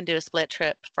 you can do a split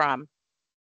trip from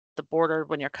the border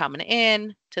when you're coming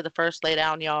in to the first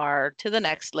laydown yard to the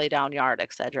next laydown yard,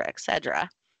 et cetera,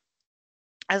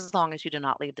 as long as you do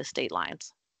not leave the state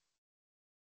lines.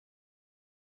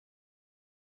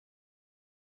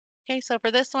 Okay, so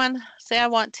for this one, say I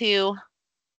want to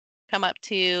come up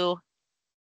to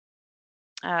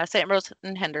St. Rose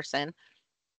and Henderson,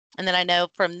 and then I know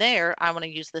from there I want to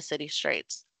use the city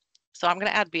straights. So I'm going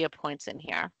to add via points in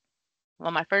here.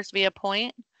 Well, my first via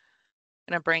point,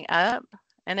 I'm going to bring up,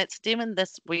 and it's doing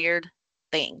this weird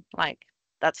thing. Like,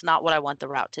 that's not what I want the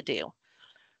route to do.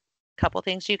 A couple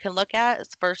things you can look at is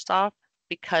first off,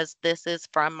 because this is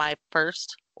from my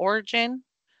first origin,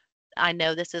 I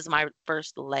know this is my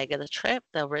first leg of the trip,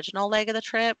 the original leg of the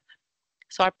trip.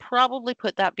 So I probably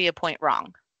put that via point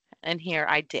wrong. And here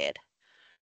I did.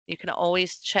 You can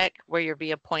always check where your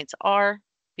via points are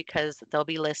because they'll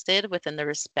be listed within the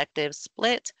respective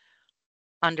split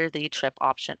under the trip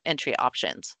option entry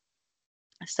options.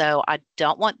 So I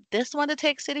don't want this one to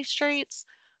take city straights.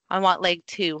 I want leg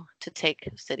 2 to take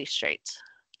city straights.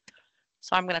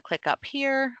 So I'm going to click up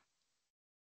here.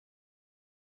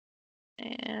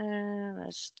 And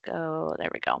let's go, there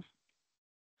we go.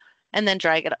 And then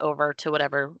drag it over to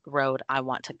whatever road I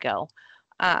want to go.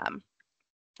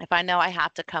 If I know I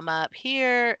have to come up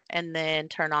here and then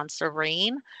turn on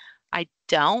Serene, I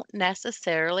don't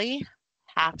necessarily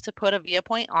have to put a via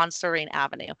point on Serene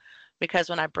Avenue because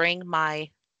when I bring my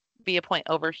via point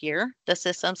over here, the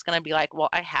system's going to be like, well,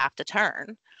 I have to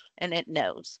turn, and it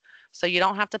knows. So you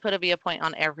don't have to put a via point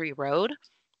on every road.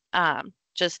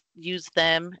 Just use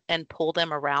them and pull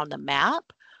them around the map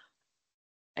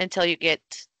until you get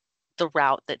the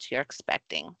route that you're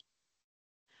expecting.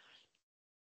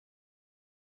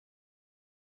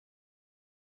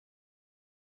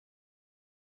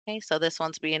 Okay, so this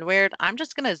one's being weird. I'm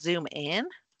just going to zoom in.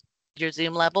 Your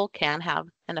zoom level can have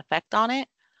an effect on it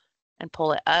and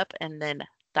pull it up, and then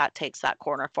that takes that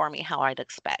corner for me how I'd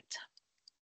expect.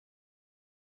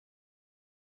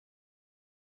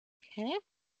 Okay.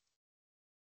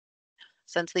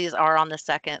 Since these are on the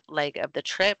second leg of the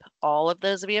trip, all of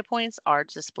those via points are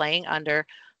displaying under,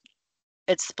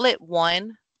 it's split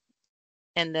 1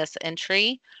 in this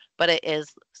entry, but it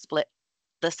is split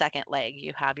the second leg.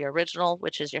 You have your original,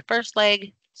 which is your first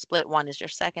leg, split 1 is your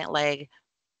second leg,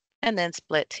 and then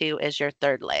split 2 is your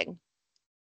third leg.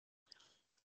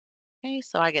 Okay,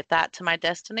 so I get that to my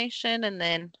destination, and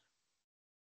then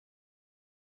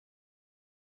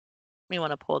we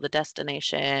want to pull the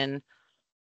destination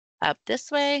up this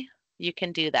way. You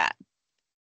can do that.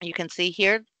 You can see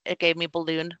here, it gave me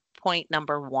balloon point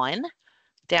number 1.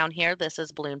 Down here, this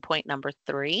is balloon point number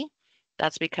 3.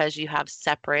 That's because you have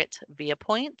separate via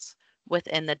points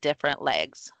within the different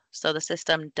legs. So the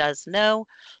system does know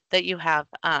that you have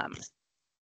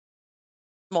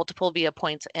multiple via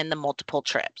points in the multiple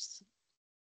trips.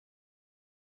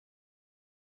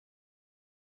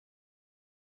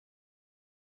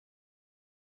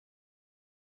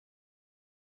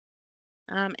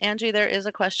 Angie, there is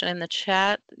a question in the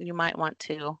chat. You might want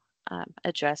to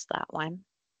address that one.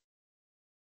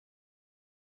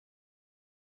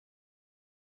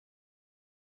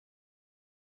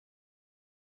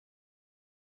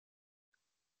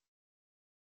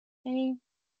 Okay.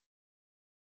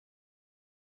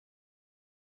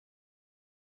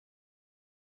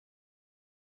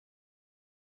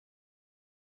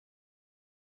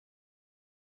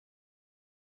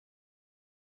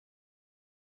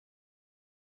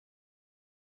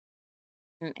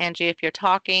 And Angie, if you're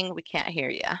talking, we can't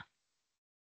hear you.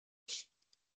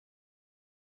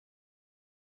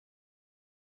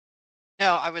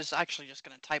 No, I was actually just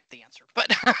going to type the answer,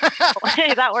 but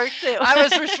Hey, that works too. I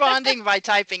was responding by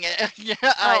typing it.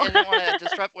 I didn't want to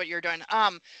disrupt what you're doing.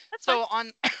 So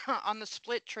on on the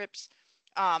split trips,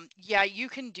 Yeah, you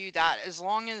can do that as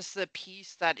long as the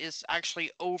piece that is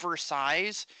actually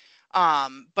oversized.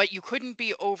 But you couldn't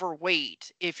be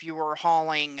overweight if you were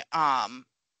hauling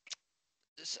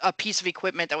a piece of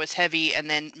equipment that was heavy and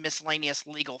then miscellaneous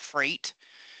legal freight.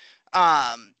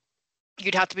 Um,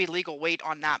 you'd have to be legal weight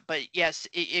on that. But yes,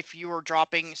 if you were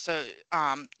dropping, so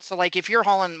like if you're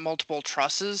hauling multiple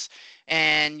trusses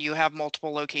and you have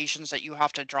multiple locations that you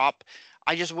have to drop,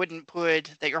 I just wouldn't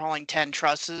put that you're hauling 10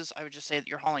 trusses. I would just say that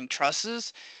you're hauling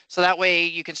trusses. So that way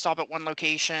you can stop at one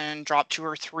location, drop 2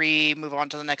 or 3, move on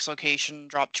to the next location,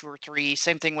 drop 2 or 3.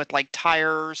 Same thing with like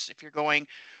tires if you're going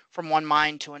from one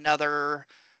mine to another.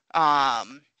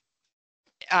 Um,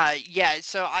 yeah,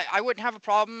 so I wouldn't have a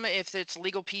problem if it's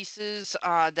legal pieces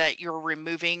that you're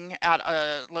removing at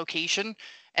a location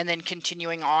and then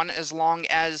continuing on as long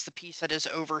as the piece that is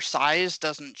oversized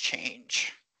doesn't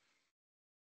change.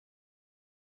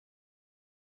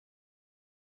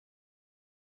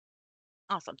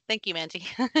 Awesome. Thank you, Mandy.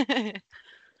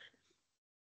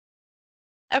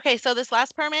 Okay, so this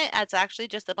last permit, it's actually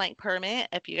just a blank permit.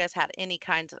 If you guys had any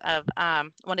kinds of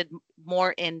wanted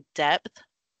more in-depth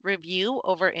review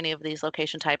over any of these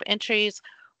location type entries,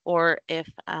 or if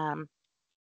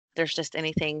there's just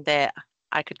anything that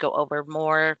I could go over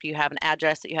more, if you have an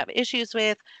address that you have issues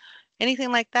with,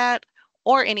 anything like that,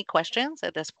 or any questions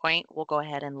at this point, we'll go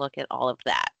ahead and look at all of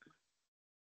that.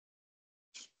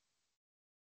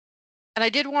 And I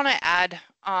did want to add,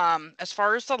 as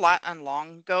far as the lat and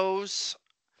long goes,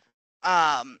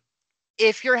 um,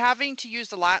 if you're having to use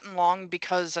the lat and long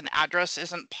because an address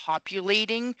isn't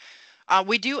populating,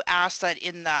 we do ask that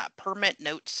in that permit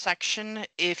notes section,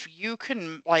 if you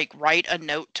can like write a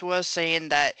note to us saying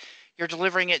that you're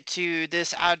delivering it to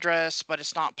this address, but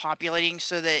it's not populating,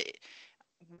 so that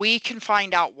we can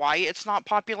find out why it's not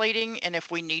populating, and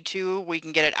if we need to, we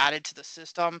can get it added to the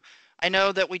system. I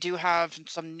know that we do have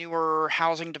some newer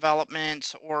housing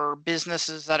developments or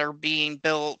businesses that are being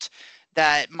built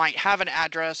that might have an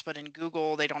address, but in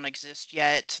Google they don't exist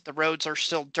yet. The roads are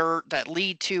still dirt that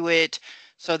lead to it,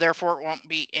 so therefore it won't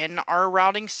be in our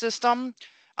routing system.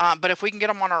 But if we can get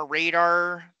them on our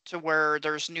radar to where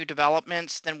there's new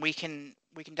developments, then we can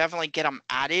definitely get them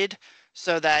added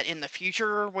so that in the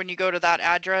future, when you go to that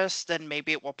address, then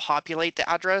maybe it will populate the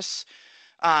address.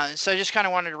 So I just kind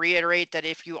of wanted to reiterate that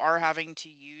if you are having to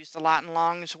use the Latin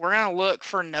longs, we're going to look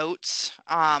for notes.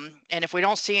 And if we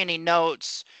don't see any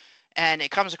notes and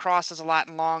it comes across as a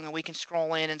Latin long and we can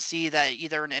scroll in and see that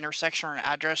either an intersection or an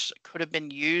address could have been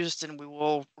used, then we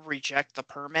will reject the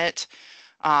permit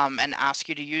and ask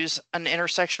you to use an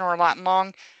intersection or a Latin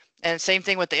long. And same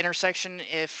thing with the intersection.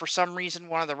 If for some reason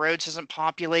one of the roads isn't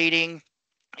populating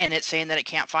and it's saying that it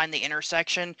can't find the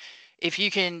intersection, if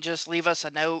you can just leave us a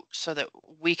note so that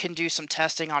we can do some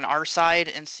testing on our side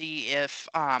and see if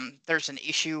there's an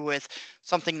issue with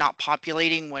something not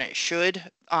populating when it should.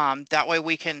 That way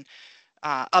we can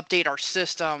update our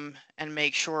system and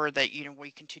make sure that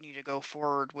we continue to go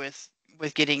forward with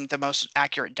getting the most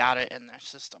accurate data in the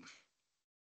system.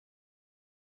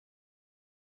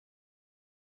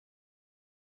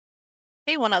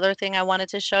 Hey, one other thing I wanted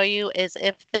to show you is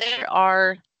if there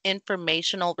are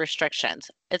informational restrictions.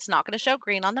 It's not going to show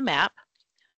green on the map,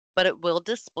 but it will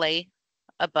display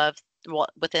above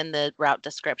within the route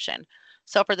description.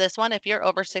 So for this one, if you're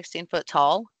over 16 foot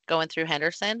tall going through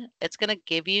Henderson, it's going to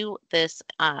give you this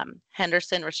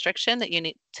Henderson restriction that you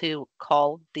need to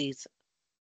call this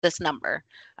number.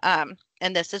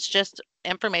 And this is just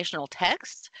informational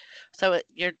text. So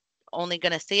you're only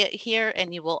going to see it here,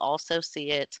 and you will also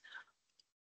see it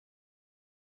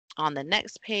on the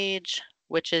next page,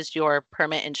 which is your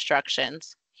permit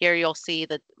instructions. Here you'll see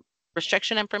the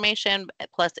restriction information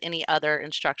plus any other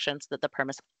instructions that the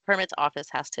permits office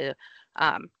has to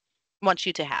want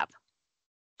you to have.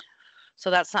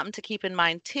 So that's something to keep in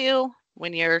mind too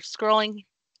when you're scrolling.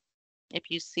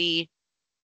 If you see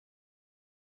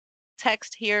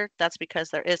text here, that's because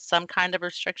there is some kind of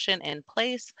restriction in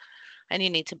place and you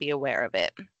need to be aware of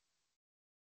it.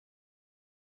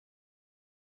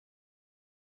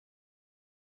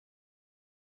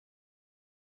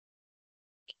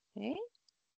 Okay.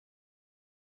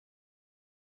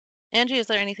 Angie, is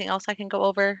there anything else I can go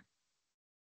over?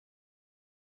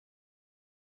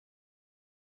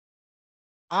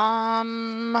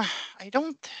 I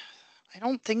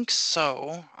don't think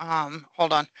so.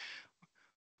 Hold on.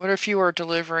 What if you are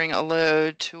delivering a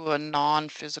load to a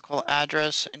non-physical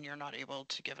address and you're not able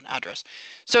to give an address?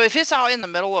 So if it's out in the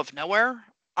middle of nowhere,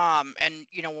 and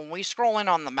when we scroll in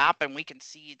on the map and we can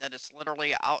see that it's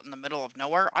literally out in the middle of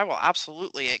nowhere, I will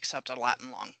absolutely accept a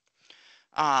Latin long.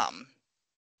 Um,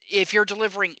 if you're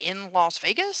delivering in Las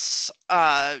Vegas,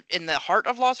 in the heart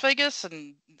of Las Vegas,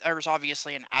 and there's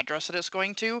obviously an address that it's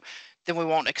going to, then we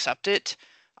won't accept it.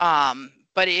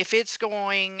 But if it's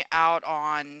going out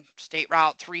on State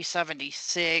Route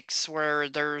 376 where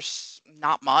there's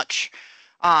not much,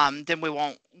 then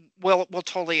we'll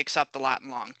totally accept the lat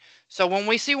and long. So when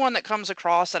we see one that comes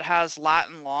across that has lat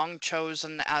and long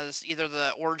chosen as either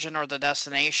the origin or the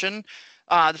destination,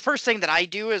 the first thing that I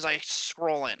do is I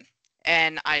scroll in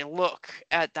and I look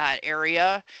at that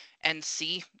area and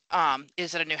see,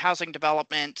 is it a new housing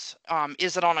development?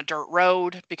 Is it on a dirt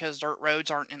road, because dirt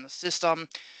roads aren't in the system?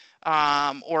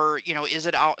 Or, is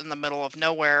it out in the middle of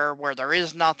nowhere where there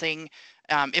is nothing?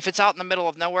 If it's out in the middle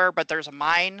of nowhere, but there's a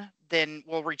mine, then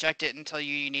we'll reject it and tell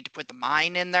you need to put the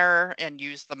mine in there and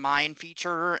use the mine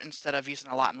feature instead of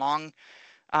using a lat and long.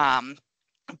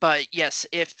 But yes,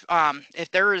 if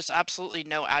there is absolutely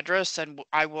no address, then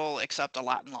I will accept a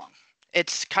lat and long.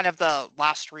 It's kind of the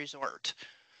last resort.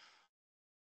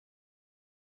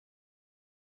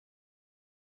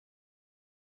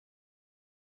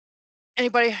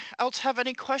 Anybody else have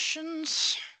any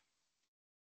questions?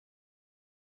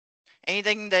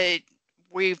 Anything that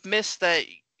we've missed that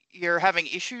you're having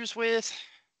issues with?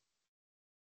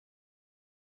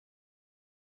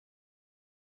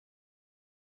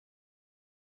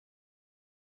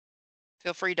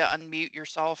 Feel free to unmute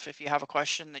yourself if you have a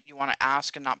question that you want to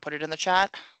ask and not put it in the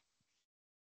chat.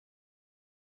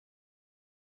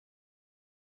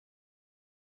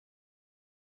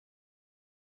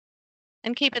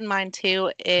 And keep in mind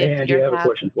too, Hey, if Andy, I you're have a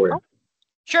question for you. Oh,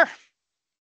 Sure.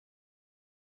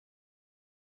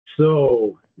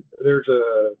 So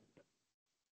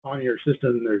on your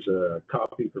system, there's a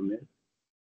copy permit.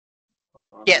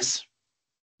 Yes.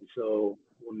 And so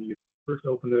when you first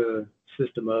opened the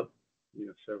system up,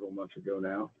 several months ago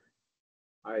now,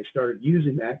 I started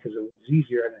using that because it was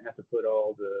easier. I didn't have to put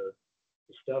all the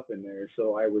stuff in there.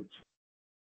 So I would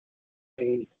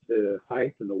change the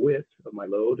height and the width of my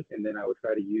load, and then I would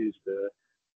try to use the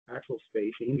actual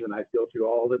spacings, and I'd go through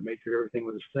all of it, make sure everything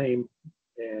was the same.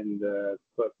 And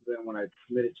but then when I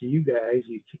submit it to you guys,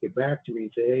 you kick it back to me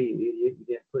and say, "Hey, you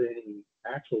didn't put any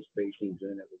actual spacings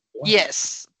in it."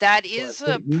 Yes, that So is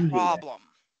a problem.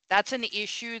 That's an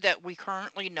issue that we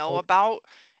currently know about,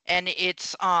 and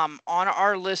it's on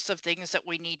our list of things that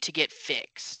we need to get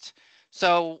fixed.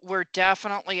 So we're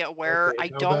definitely aware. Okay, I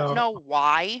don't know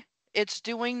why it's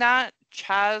doing that.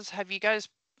 Chaz, have you guys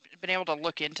been able to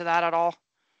look into that at all?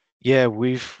 Yeah,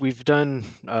 we've done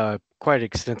quite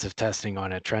extensive testing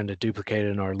on it, trying to duplicate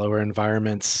it in our lower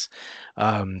environments.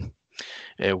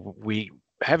 We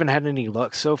haven't had any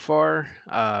luck so far.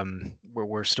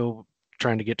 We're still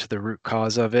trying to get to the root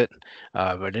cause of it,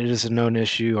 but it is a known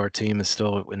issue. Our team is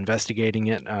still investigating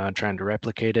it, trying to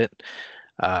replicate it.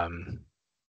 And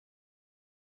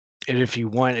if you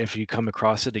come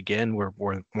across it again, we're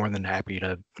more than happy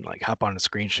to hop on a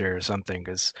screen share or something,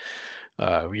 because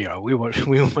we want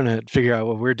to figure out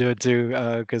what we're doing too,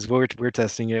 because we're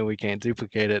testing it, we can't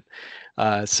duplicate it.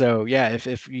 So yeah,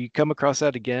 if you come across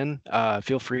that again,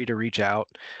 feel free to reach out,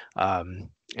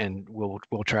 and we'll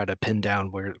try to pin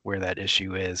down where that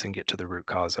issue is and get to the root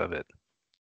cause of it.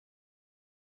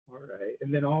 All right.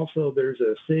 And then also there's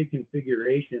a save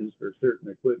configurations for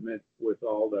certain equipment with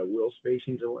all the wheel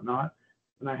spacings and whatnot.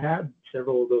 And I had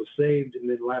several of those saved. And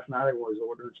then last night I was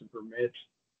ordering some permits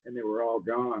and they were all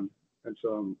gone. And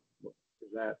so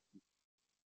is that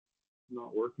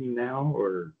not working now,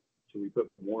 or should we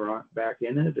put more back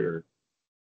in it, or?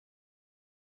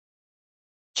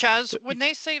 Chaz, when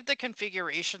they save the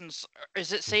configurations,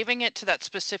 is it saving it to that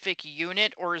specific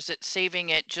unit, or is it saving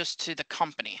it just to the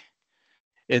company?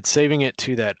 It's saving it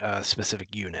to that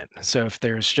specific unit. So if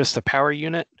there's just a power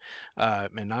unit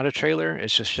and not a trailer,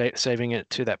 it's just saving it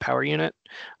to that power unit.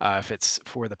 If it's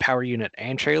for the power unit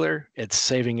and trailer, it's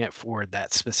saving it for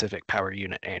that specific power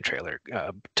unit and trailer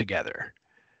together.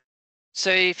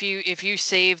 So if you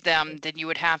save them, then you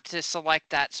would have to select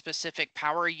that specific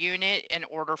power unit in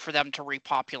order for them to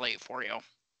repopulate for you.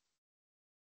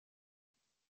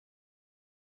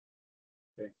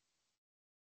 Okay.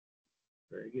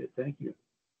 Very good. Thank you.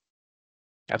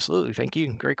 Absolutely. Thank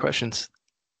you. Great questions.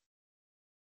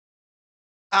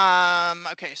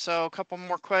 Okay, so a couple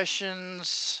more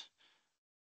questions.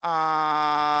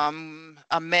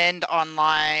 Amend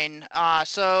online.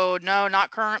 So no,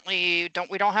 not currently.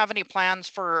 We don't have any plans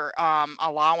for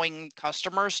allowing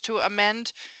customers to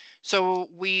amend. So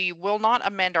we will not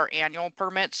amend our annual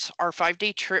permits. Our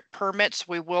 5-day trip permits,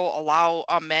 we will allow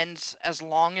amends as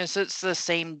long as it's the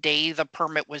same day the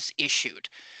permit was issued.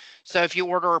 So if you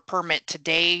order a permit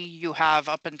today, you have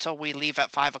up until we leave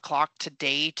at 5 o'clock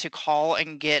today to call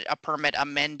and get a permit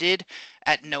amended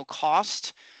at no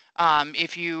cost.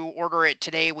 If you order it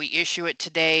today, we issue it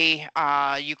today.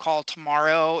 You call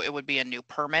tomorrow, it would be a new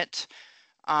permit.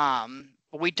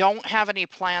 We don't have any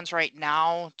plans right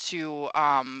now to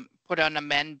put an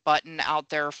amend button out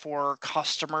there for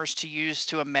customers to use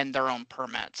to amend their own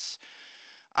permits.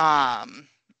 All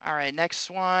right, next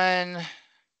one.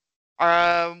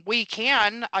 We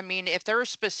can, I mean, if there's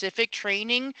specific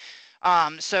training,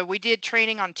 so we did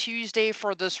training on Tuesday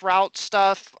for this route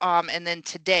stuff, and then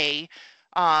today,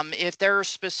 if there's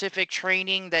specific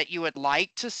training that you would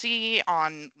like to see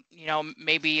on, you know,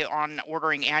 maybe on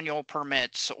ordering annual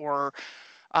permits or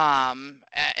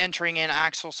entering in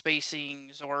axle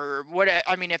spacings or what,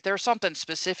 I mean, if there's something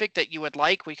specific that you would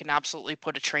like, we can absolutely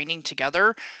put a training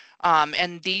together.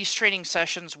 And these training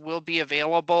sessions will be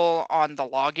available on the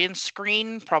login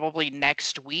screen probably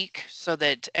next week so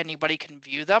that anybody can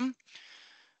view them.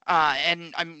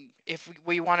 And if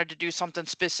we wanted to do something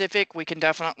specific, we can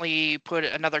definitely put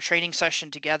another training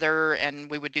session together and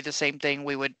we would do the same thing.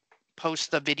 We would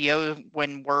post the video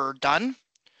when we're done.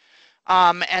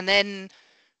 And then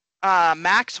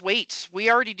max weights,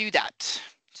 we already do that.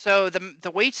 So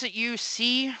the weights that you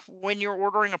see when you're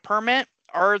ordering a permit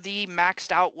are the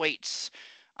maxed out weights.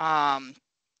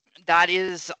 That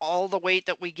is all the weight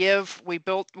that we give.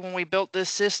 When we built this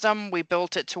system, we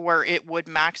built it to where it would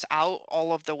max out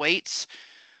all of the weights.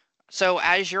 So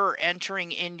as you're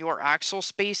entering in your axle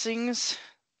spacings,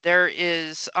 there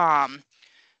is I'll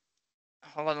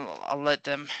let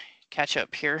them catch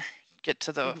up here. Get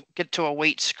to a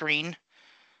weight screen.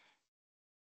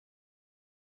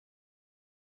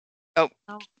 Oh.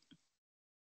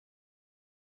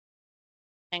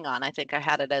 Hang on, I think I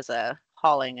had it as a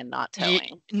hauling and not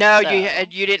towing. No, so,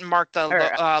 you didn't mark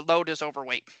the load as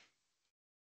overweight.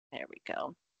 There we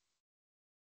go.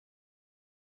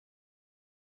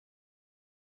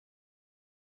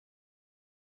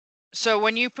 So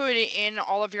when you put in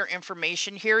all of your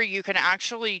information here, you can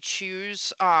actually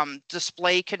choose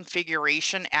display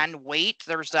configuration and weight.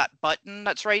 There's that button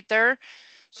that's right there.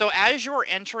 So as you're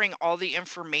entering all the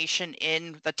information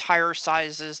in, the tire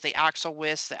sizes, the axle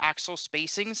widths, the axle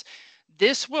spacings,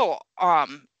 this will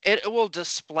it will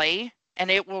display and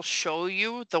it will show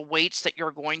you the weights that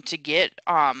you're going to get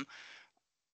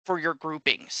for your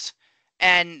groupings.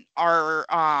 And our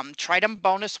Tritum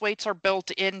bonus weights are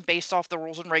built in based off the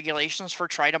rules and regulations for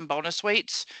Tritum bonus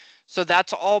weights. So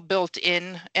that's all built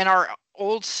in. In our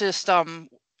old system,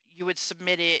 you would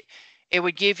submit it. It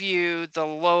would give you the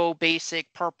low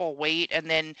basic purple weight. And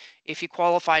then if you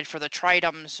qualified for the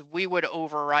Tritums, we would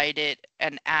override it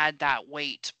and add that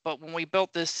weight. But when we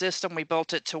built this system, we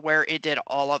built it to where it did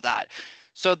all of that.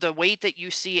 So the weight that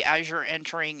you see as you're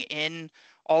entering in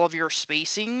all of your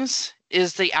spacings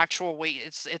is the actual weight.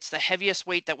 It's the heaviest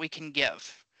weight that we can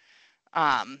give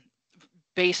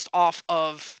based off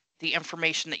of the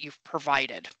information that you've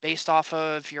provided, based off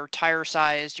of your tire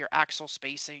size, your axle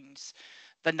spacings,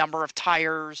 the number of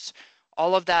tires.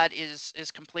 All of that is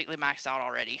completely maxed out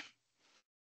already.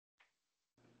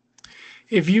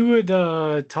 If you would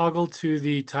toggle to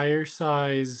the tire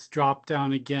size drop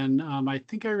down again, I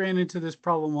think I ran into this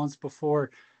problem once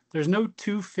before. There's no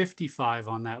 255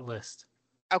 on that list.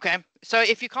 Okay, so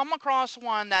if you come across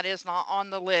one that is not on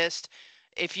the list,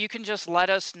 if you can just let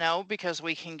us know because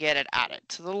we can get it added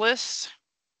to the list.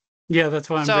 Yeah, that's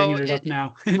why I'm bringing it up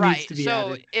now. It right. needs to be added.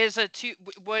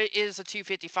 What is a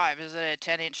 255? Is it a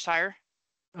 10-inch tire?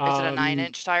 Is it a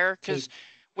 9-inch tire? Because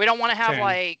we don't want to have 10.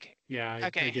 like. Yeah,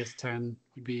 okay. I guess 10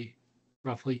 would be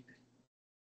roughly.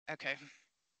 Okay.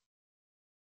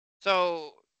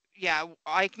 So yeah,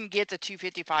 I can get the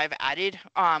 255 added.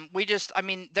 I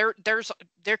mean, there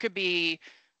could be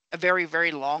a very,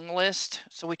 very long list.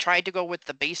 So we tried to go with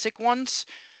the basic ones.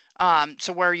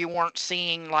 So where you weren't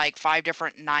seeing like 5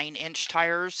 different 9-inch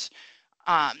tires.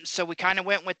 So we kind of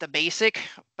went with the basic,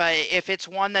 but if it's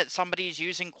one that somebody's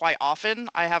using quite often,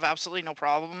 I have absolutely no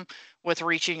problem with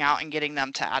reaching out and getting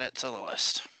them to add it to the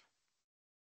list.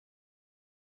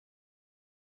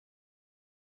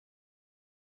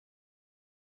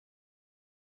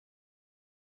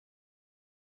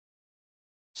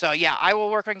 So yeah, I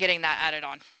will work on getting that added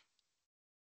on.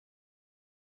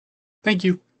 Thank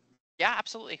you. Yeah,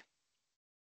 absolutely.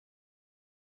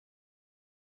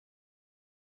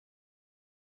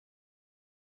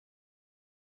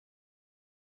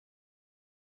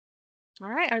 All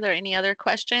right. Are there any other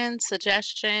questions,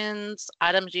 suggestions,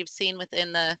 items you've seen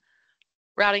within the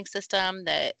routing system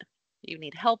that you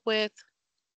need help with?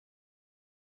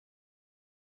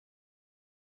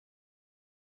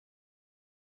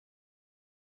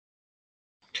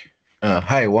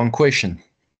 Hi, one question.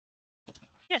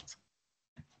 Yes.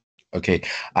 Okay,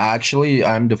 actually,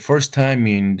 I'm the first time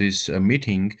in this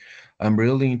meeting. I'm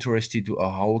really interested to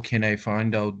how can I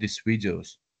find out these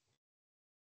videos?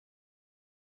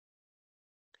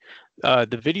 The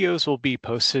videos will be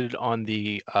posted on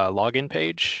the login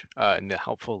page in the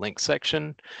helpful links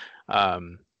section.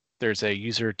 There's a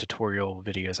user tutorial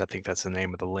videos. I think that's the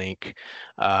name of the link.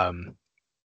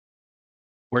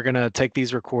 We're gonna take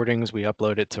these recordings, we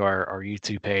upload it to our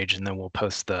YouTube page, and then we'll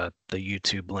post the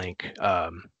YouTube link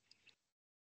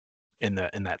in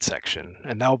that section.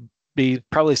 And that'll be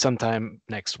probably sometime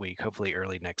next week. Hopefully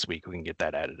early next week we can get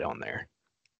that added on there.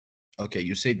 Okay,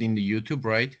 you said in the YouTube,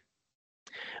 right?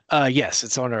 Yes,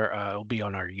 it's on our it'll be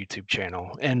on our YouTube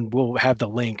channel, and we'll have the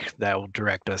link that will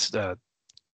direct us a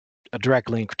direct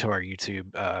link to our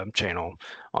YouTube channel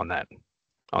on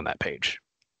that page.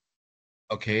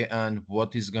 Okay, and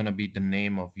what is gonna be the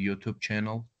name of YouTube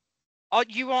channel? All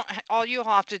you'll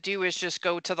have to do is just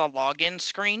go to the login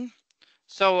screen.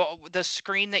 So the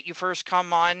screen that you first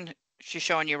come on, she's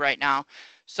showing you right now.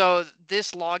 So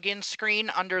this login screen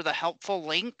under the helpful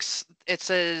links, it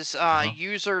says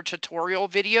user tutorial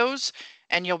videos,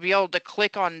 and you'll be able to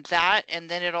click on that, and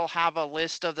then it'll have a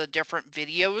list of the different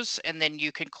videos, and then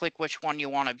you can click which one you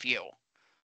want to view.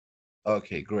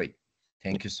 Okay, great.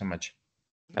 Thank you so much.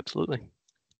 Absolutely.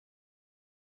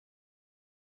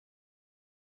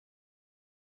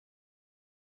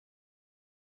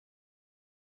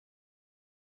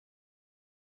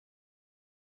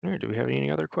 All right, do we have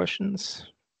any other questions?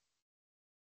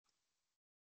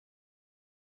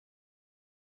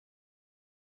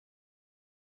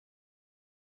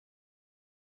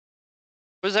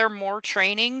 Was there more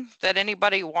training that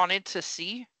anybody wanted to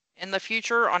see in the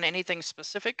future on anything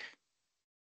specific?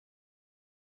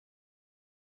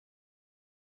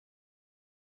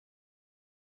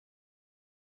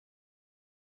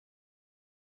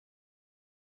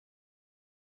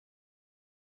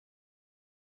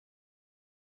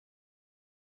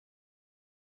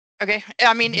 Okay,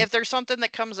 I mean, if there's something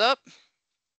that comes up,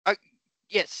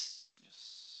 yes.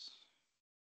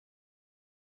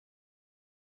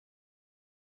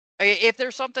 If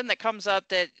there's something that comes up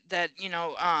that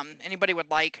anybody would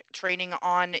like training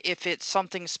on, if it's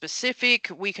something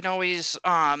specific, we can always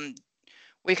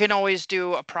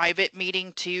do a private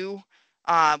meeting too.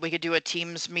 We could do a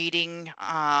Teams meeting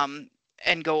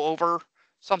and go over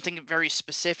something very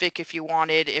specific if you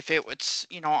wanted. If it was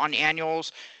on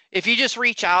annuals, if you just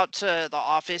reach out to the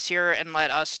office here and let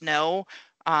us know,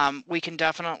 we can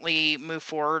definitely move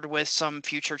forward with some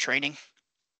future training.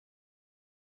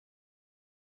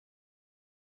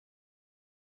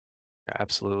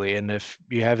 Absolutely. And if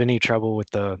you have any trouble with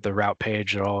the route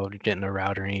page at all, getting a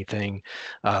route or anything,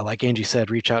 like Angie said,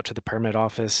 reach out to the permit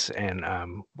office, and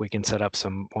we can set up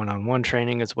some one-on-one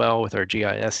training as well with our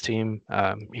GIS team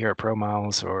here at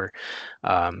ProMiles, or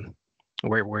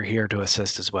we're here to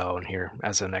assist as well, and here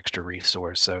as an extra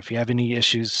resource. So if you have any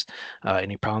issues,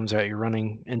 any problems that you're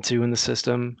running into in the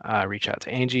system, reach out to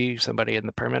Angie, somebody in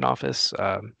the permit office,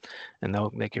 and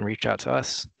they can reach out to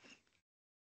us.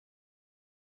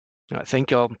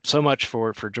 Thank y'all so much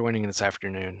for joining this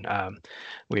afternoon.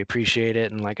 We appreciate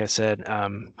it, and like I said,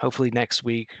 hopefully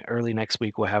early next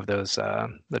week, we'll have those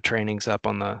the trainings up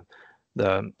on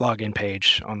the login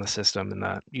page on the system in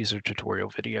the user tutorial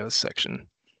videos section.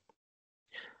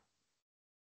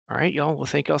 All right, y'all. Well,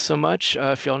 thank y'all so much.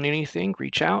 If y'all need anything,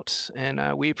 reach out,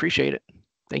 and we appreciate it.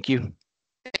 Thank you.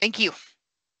 Thank you.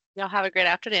 Y'all have a great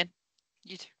afternoon.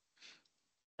 You too.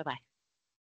 Bye-bye.